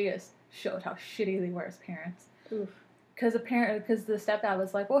all because they just showed how shitty they were as parents. Oof. Because the stepdad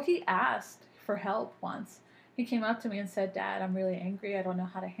was like, well, he asked for help once. He came up to me and said, Dad, I'm really angry. I don't know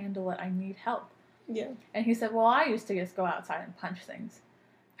how to handle it. I need help. Yeah. And he said, well, I used to just go outside and punch things.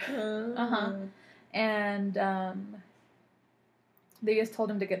 And they just told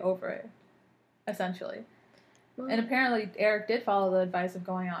him to get over it, essentially. And apparently Eric did follow the advice of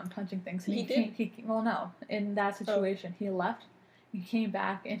going out and punching things. And he did? Well, no. In that situation, he left. He came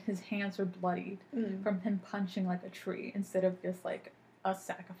back and his hands were bloodied from him punching a tree instead of just a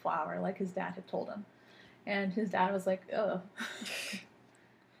sack of flour like his dad had told him. And his dad was like, ugh.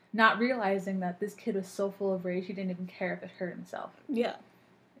 Not realizing that this kid was so full of rage he didn't even care if it hurt himself. Yeah.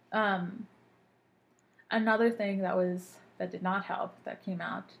 Another thing that did not help that came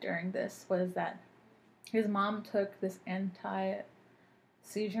out during this was that his mom took this anti-seizure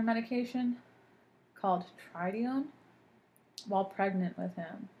medication called Tridione while pregnant with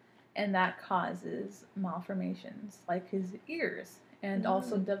him, and that causes malformations like his ears and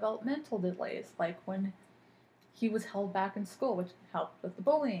also developmental delays, like when he was held back in school, which helped with the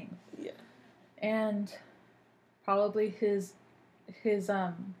bullying. Yeah. And probably his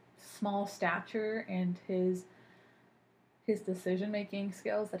small stature and his decision-making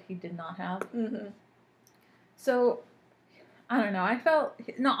skills that he did not have. So I don't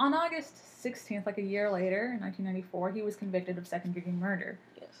know. On August 16th, a year later, in 1994, he was convicted of second-degree murder.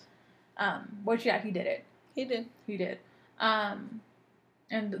 Yes. Which, yeah, he did it. He did. He did. And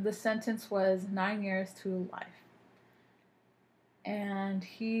the sentence was 9 years to life. And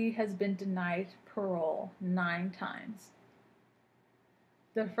he has been denied parole 9 times.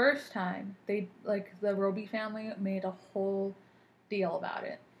 The first time, the Roby family made a whole deal about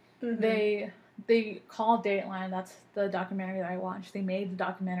it. They called Dateline, that's the documentary that I watched. They made the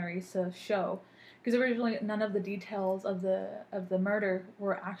documentary to show, because originally none of the details of the murder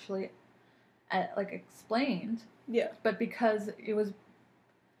were actually explained. Yeah. But because it was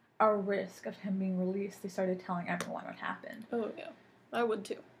a risk of him being released, they started telling everyone what happened. Oh yeah, I would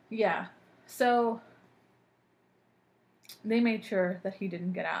too. Yeah. So they made sure that he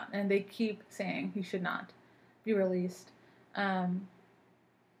didn't get out, and they keep saying he should not be released.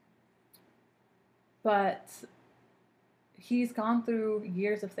 But he's gone through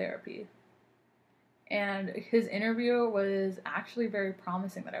years of therapy. And his interview was actually very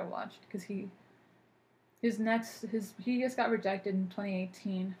promising that I watched, because he just got rejected in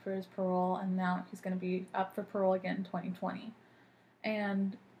 2018 for his parole, and now he's going to be up for parole again in 2020.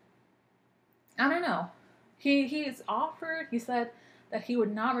 And I don't know. He's offered, he said that he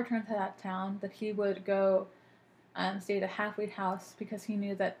would not return to that town, that he would go stay at a halfway house because he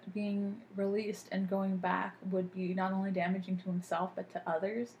knew that being released and going back would be not only damaging to himself but to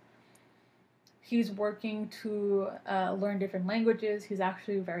others. He's working to learn different languages. He's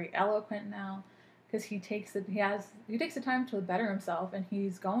actually very eloquent now because he takes the time to better himself, and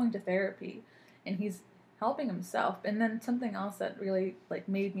he's going to therapy and he's helping himself. And then something else that really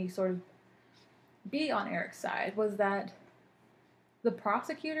made me sort of be on Eric's side was that the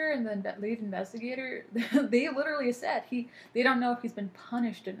prosecutor and the lead investigator, they literally said they don't know if he's been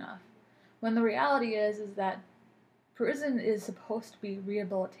punished enough. When the reality is that prison is supposed to be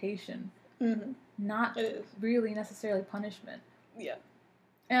rehabilitation, not really necessarily punishment. Yeah.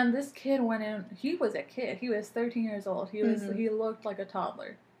 And this kid went in. He was a kid. He was 13 years old. He was. Mhm. He looked like a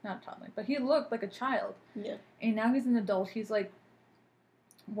toddler, not a toddler, but he looked like a child. Yeah. And now he's an adult. He's like,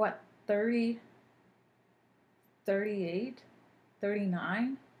 what, 30, 38,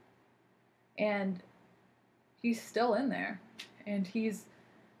 39, and he's still in there, and he's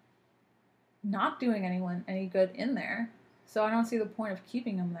not doing anyone any good in there. So I don't see the point of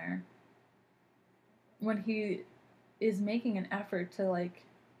keeping him there when he is making an effort to like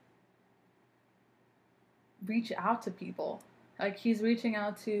reach out to people. Like he's reaching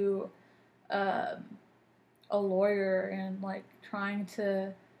out to a lawyer and like trying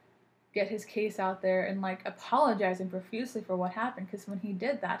to get his case out there and like apologizing profusely for what happened, because when he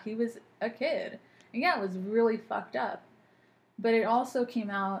did that, he was a kid. And yeah, it was really fucked up. But it also came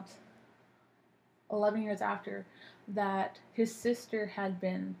out 11 years after that his sister had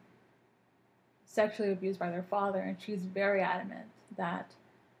been sexually abused by their father, and she's very adamant that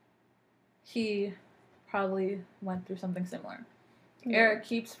he probably went through something similar. Yeah. Eric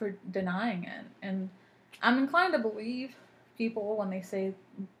keeps for denying it, and I'm inclined to believe people when they say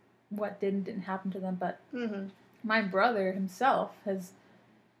what didn't happen to them, but my brother himself has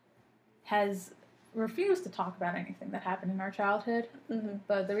refused to talk about anything that happened in our childhood.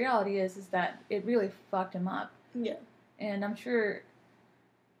 But the reality is that it really fucked him up. Yeah. And I'm sure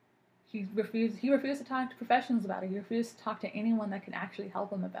he refused to talk to professionals about it. He refused to talk to anyone that can actually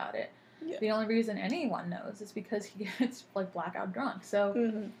help him about it. Yeah. The only reason anyone knows is because he gets like blackout drunk.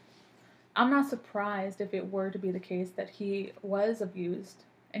 So I'm not surprised if it were to be the case that he was abused,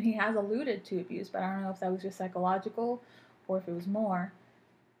 and he has alluded to abuse, but I don't know if that was just psychological or if it was more.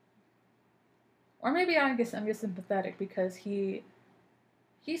 Or maybe I guess I'm just sympathetic because he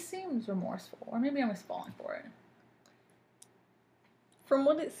seems remorseful, or maybe I'm just falling for it. From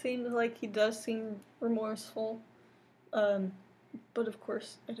what it seems like, he does seem remorseful, but of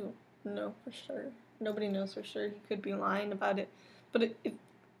course I don't know for sure. Nobody knows for sure. He could be lying about it, but if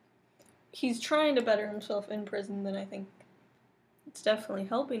he's trying to better himself in prison, then I think it's definitely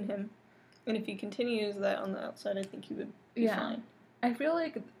helping him. And if he continues that on the outside, I think he would be fine. I feel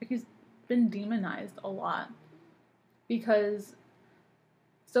like he's been demonized a lot because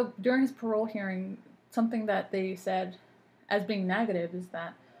so during his parole hearing, something that they said as being negative is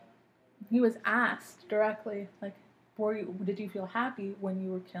that he was asked directly, like, did you feel happy when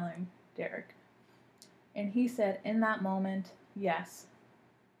you were killing Derek? And he said, in that moment, yes.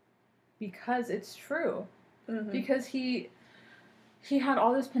 Because it's true. Because he had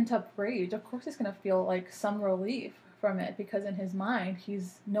all this pent-up rage. Of course he's going to feel like some relief from it, because in his mind,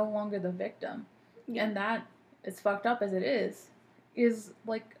 he's no longer the victim. Yeah. And that, as fucked up as it is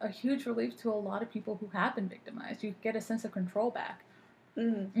like a huge relief to a lot of people who have been victimized. You get a sense of control back.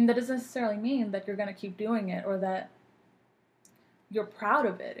 And that doesn't necessarily mean that you're going to keep doing it or that you're proud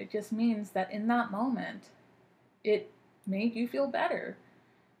of it. It just means that in that moment, it made you feel better.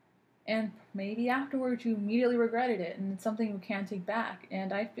 And maybe afterwards you immediately regretted it, and it's something you can't take back.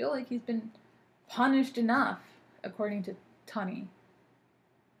 And I feel like he's been punished enough, according to Tunney.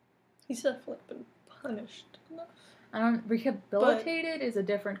 He's definitely been punished enough. Rehabilitated is a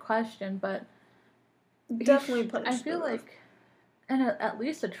different question, but definitely punished. I feel enough. like, and at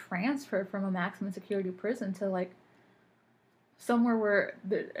least a transfer from a maximum security prison to like somewhere where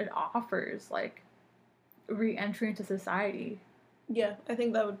it offers like re-entry into society. Yeah, I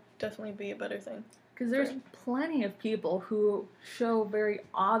think that would definitely be a better thing. Because there's plenty of people who show very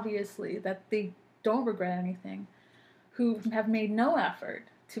obviously that they don't regret anything, who have made no effort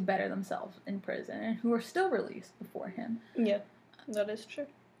to better themselves in prison, and who are still released before him. Yeah, that is true.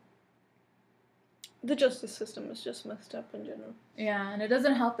 The justice system is just messed up in general. Yeah, and it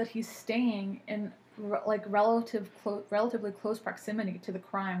doesn't help that he's staying in like relatively close proximity to the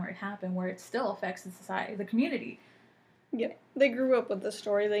crime where it happened, where it still affects the society, the community. Yeah, they grew up with the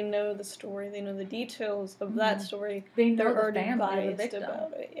story. They know the story. They know the details of that story. They know They're the already family of the biased victim.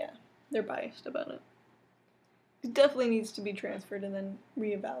 about it. Yeah, they're biased about it. It definitely needs to be transferred and then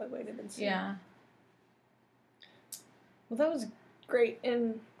reevaluated and seen. Yeah. Well, that was great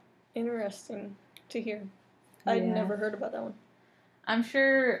and interesting to hear. I'd never heard about that one. I'm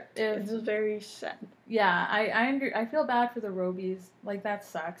sure if... It's very sad. Yeah, I feel bad for the Robies. Like, that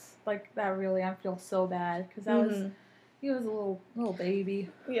sucks. Like, that really, I feel so bad. Because that was... He was a little baby.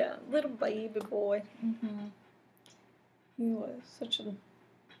 Yeah, little baby boy. He was such a...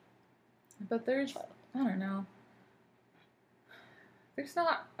 But there's... I don't know. There's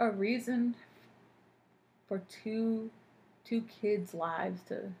not a reason for two kids' lives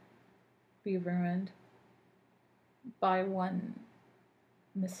to be ruined by one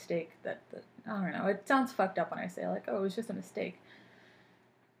mistake I don't know. It sounds fucked up when I say, like, oh, it was just a mistake.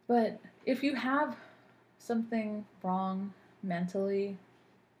 But if you have something wrong mentally,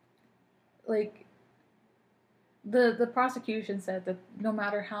 like the prosecution said that no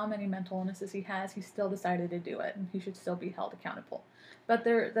matter how many mental illnesses he has, he still decided to do it, and he should still be held accountable. But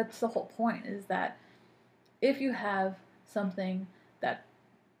that's the whole point, is that if you have something that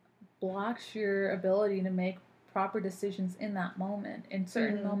blocks your ability to make proper decisions in that moment, in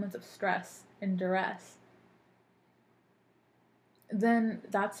certain moments of stress and duress, then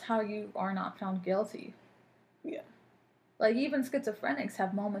that's how you are not found guilty. Yeah. Like, even schizophrenics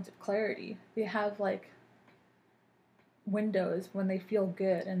have moments of clarity. They have, like, windows when they feel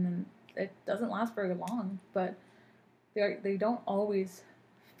good, and then it doesn't last very long, but they don't always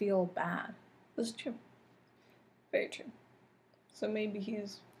feel bad. That's true. Very true. So maybe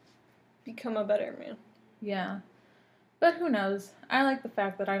he's become a better man. Yeah. But who knows? I like the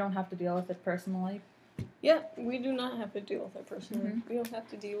fact that I don't have to deal with it personally. Yeah, we do not have to deal with it personally. Mm-hmm. We don't have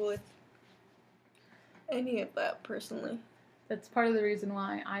to deal with any of that personally. That's part of the reason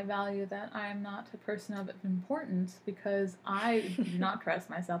why I value that I am not a person of importance, because I do not trust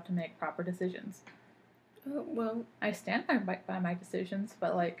myself to make proper decisions. Oh, well, I stand by my decisions,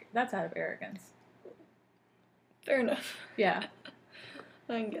 but, like, that's out of arrogance. fair enough. Yeah.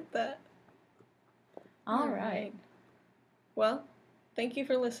 I can get that. All right. Well, thank you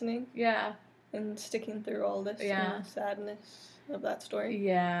for listening. Yeah. And sticking through all this sadness of that story.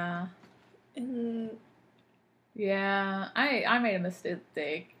 Yeah. And yeah, I made a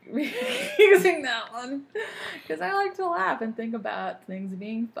mistake using that one, because I like to laugh and think about things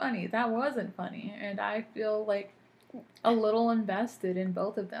being funny. That wasn't funny, and I feel like a little invested in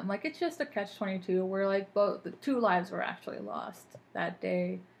both of them. Like, it's just a catch-22 where, like, the 2 lives were actually lost that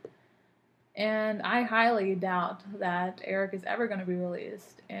day. And I highly doubt that Eric is ever going to be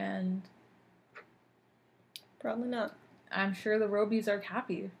released, and probably not. I'm sure the Robies are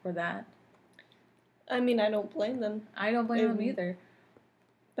happy for that. I mean, I don't blame them. I don't blame them either.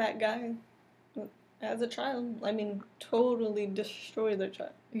 That guy, as a child, I mean, totally destroyed their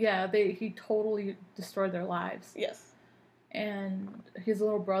child. Yeah, he totally destroyed their lives. Yes. And his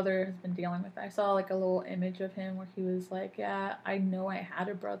little brother has been dealing with it. I saw, like, a little image of him where he was like, yeah, I know I had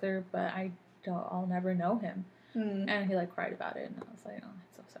a brother, but I'll never know him. Mm. And he, like, cried about it, and I was like, oh, I'm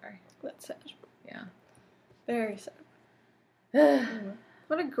so sorry. That's sad. Yeah. Very sad.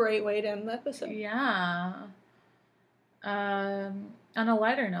 What a great way to end the episode. Yeah. On a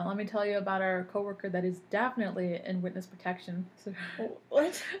lighter note, let me tell you about our coworker that is definitely in witness protection. So,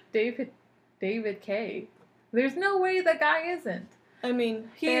 what? David K. There's no way that guy isn't. I mean,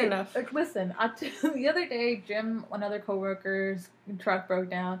 fair enough. Listen, the other day, Jim, another coworker's truck broke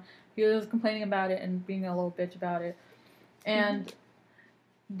down. He was complaining about it and being a little bitch about it. And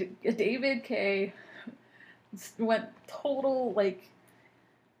David K. went total, like,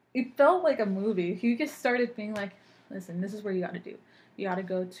 it felt like a movie. He just started being like, listen, this is where you got to do. You got to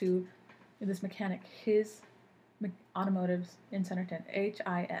go to this mechanic, his automotives in Centerton,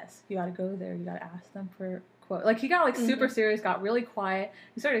 HIS. You got to go there. You got to ask them for a quote. Like, he got, like, super serious, got really quiet.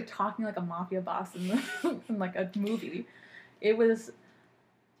 He started talking like a mafia boss in like, a movie. It was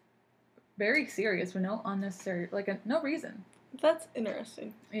very serious for no unnecessary, like, no reason. That's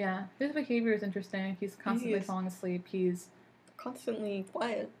interesting. Yeah. His behavior is interesting. He's constantly falling asleep. He's constantly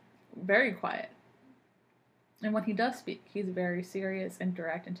quiet. Very quiet. And when he does speak, he's very serious and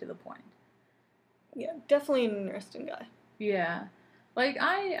direct and to the point. Yeah, definitely an interesting guy. Yeah. Like,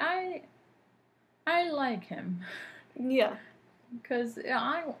 I like him. Yeah. Because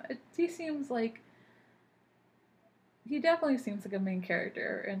he seems like, he definitely seems like a main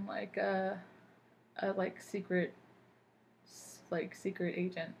character in, like, a like, secret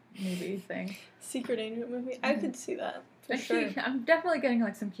agent movie thing. Secret agent movie? I could see that. For sure. I'm definitely getting,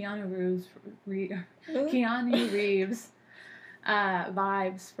 like, some Keanu Reeves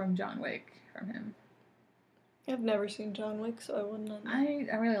vibes from John Wick from him. I've never seen John Wick, so I wouldn't know. I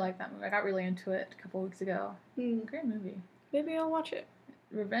really like that movie. I got really into it a couple weeks ago. Great movie. Maybe I'll watch it.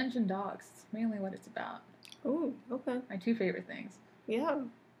 Revenge and dogs. It's mainly what it's about. Oh, okay. My 2 favorite things. Yeah,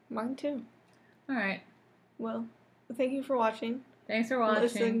 mine too. Alright. Well, thank you for watching. Thanks for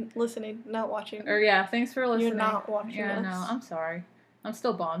watching. Listening, not watching. Or yeah, thanks for listening. You're not watching Yeah, us. no, I'm sorry. I'm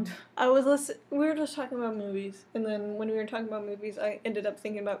still bummed. We were just talking about movies, and then when we were talking about movies, I ended up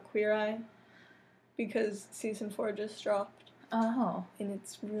thinking about Queer Eye, because season 4 just dropped. Oh. And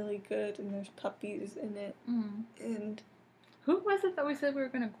it's really good, and there's puppies in it. Mm. And who was it that we said we were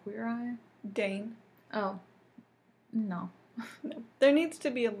going to Queer Eye? Dane. Oh. No. No. There needs to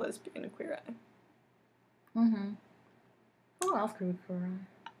be a lesbian in Queer Eye. Mm-hmm. Who else could we Queer Eye?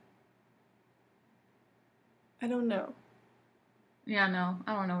 I don't know. Yeah, no,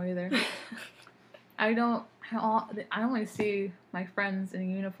 I don't know either. I only see my friends in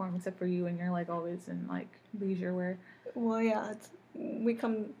uniform except for you, and you're like always in like leisure wear. Well, yeah, we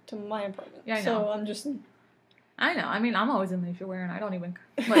come to my apartment. Yeah, I know. So I'm just. I know. I mean, I'm always in leisure wear, and I don't even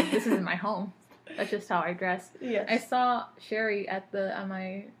like this isn't my home. That's just how I dress. Yes. I saw Sherry at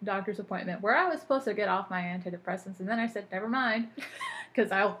my doctor's appointment where I was supposed to get off my antidepressants, and then I said, never mind,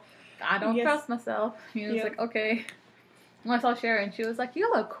 because I don't trust myself. He was like, okay. And I saw Sherry, and she was like, you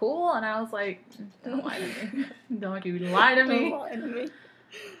look cool, and I was like, don't lie to me. Don't you lie to me. Don't lie to me.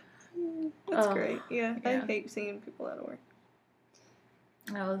 That's great. Yeah, I hate seeing people out of work.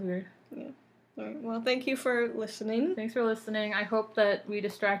 That was weird. Yeah. All right. Well, thank you for listening. Thanks for listening. I hope that we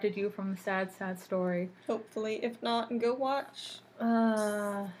distracted you from the sad, sad story. Hopefully. If not, go watch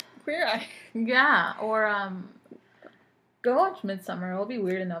Queer Eye. Yeah, or go watch Midsummer. It'll be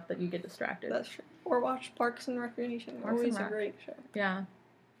weird enough that you get distracted. That's true. Or watch Parks and Recreation. Always a great show. Yeah.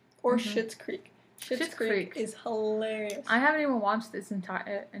 Or Schitt's Creek. Schitt's Creek is hilarious. I haven't even watched this in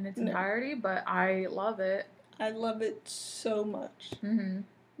its entirety, but I love it. I love it so much. Mm-hmm.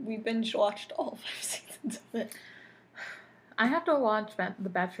 We binge watched all 5 seasons of it. I have to watch The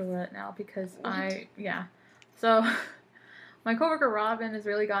Bachelorette now because So my coworker Robin has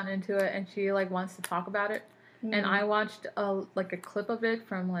really gotten into it, and she like wants to talk about it. Mm-hmm. And I watched a clip of it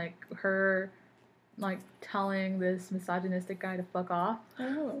from like her like telling this misogynistic guy to fuck off.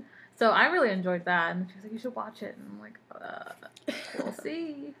 Oh. So I really enjoyed that, and she's like, you should watch it. And I'm like, we'll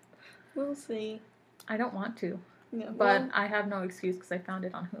see. We'll see. I don't want to. Yeah, but I have no excuse because I found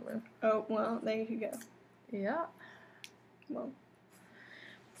it on Hulu. Oh, well, there you go. Yeah. Well.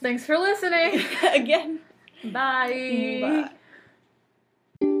 Thanks for listening. Again. Bye. Bye.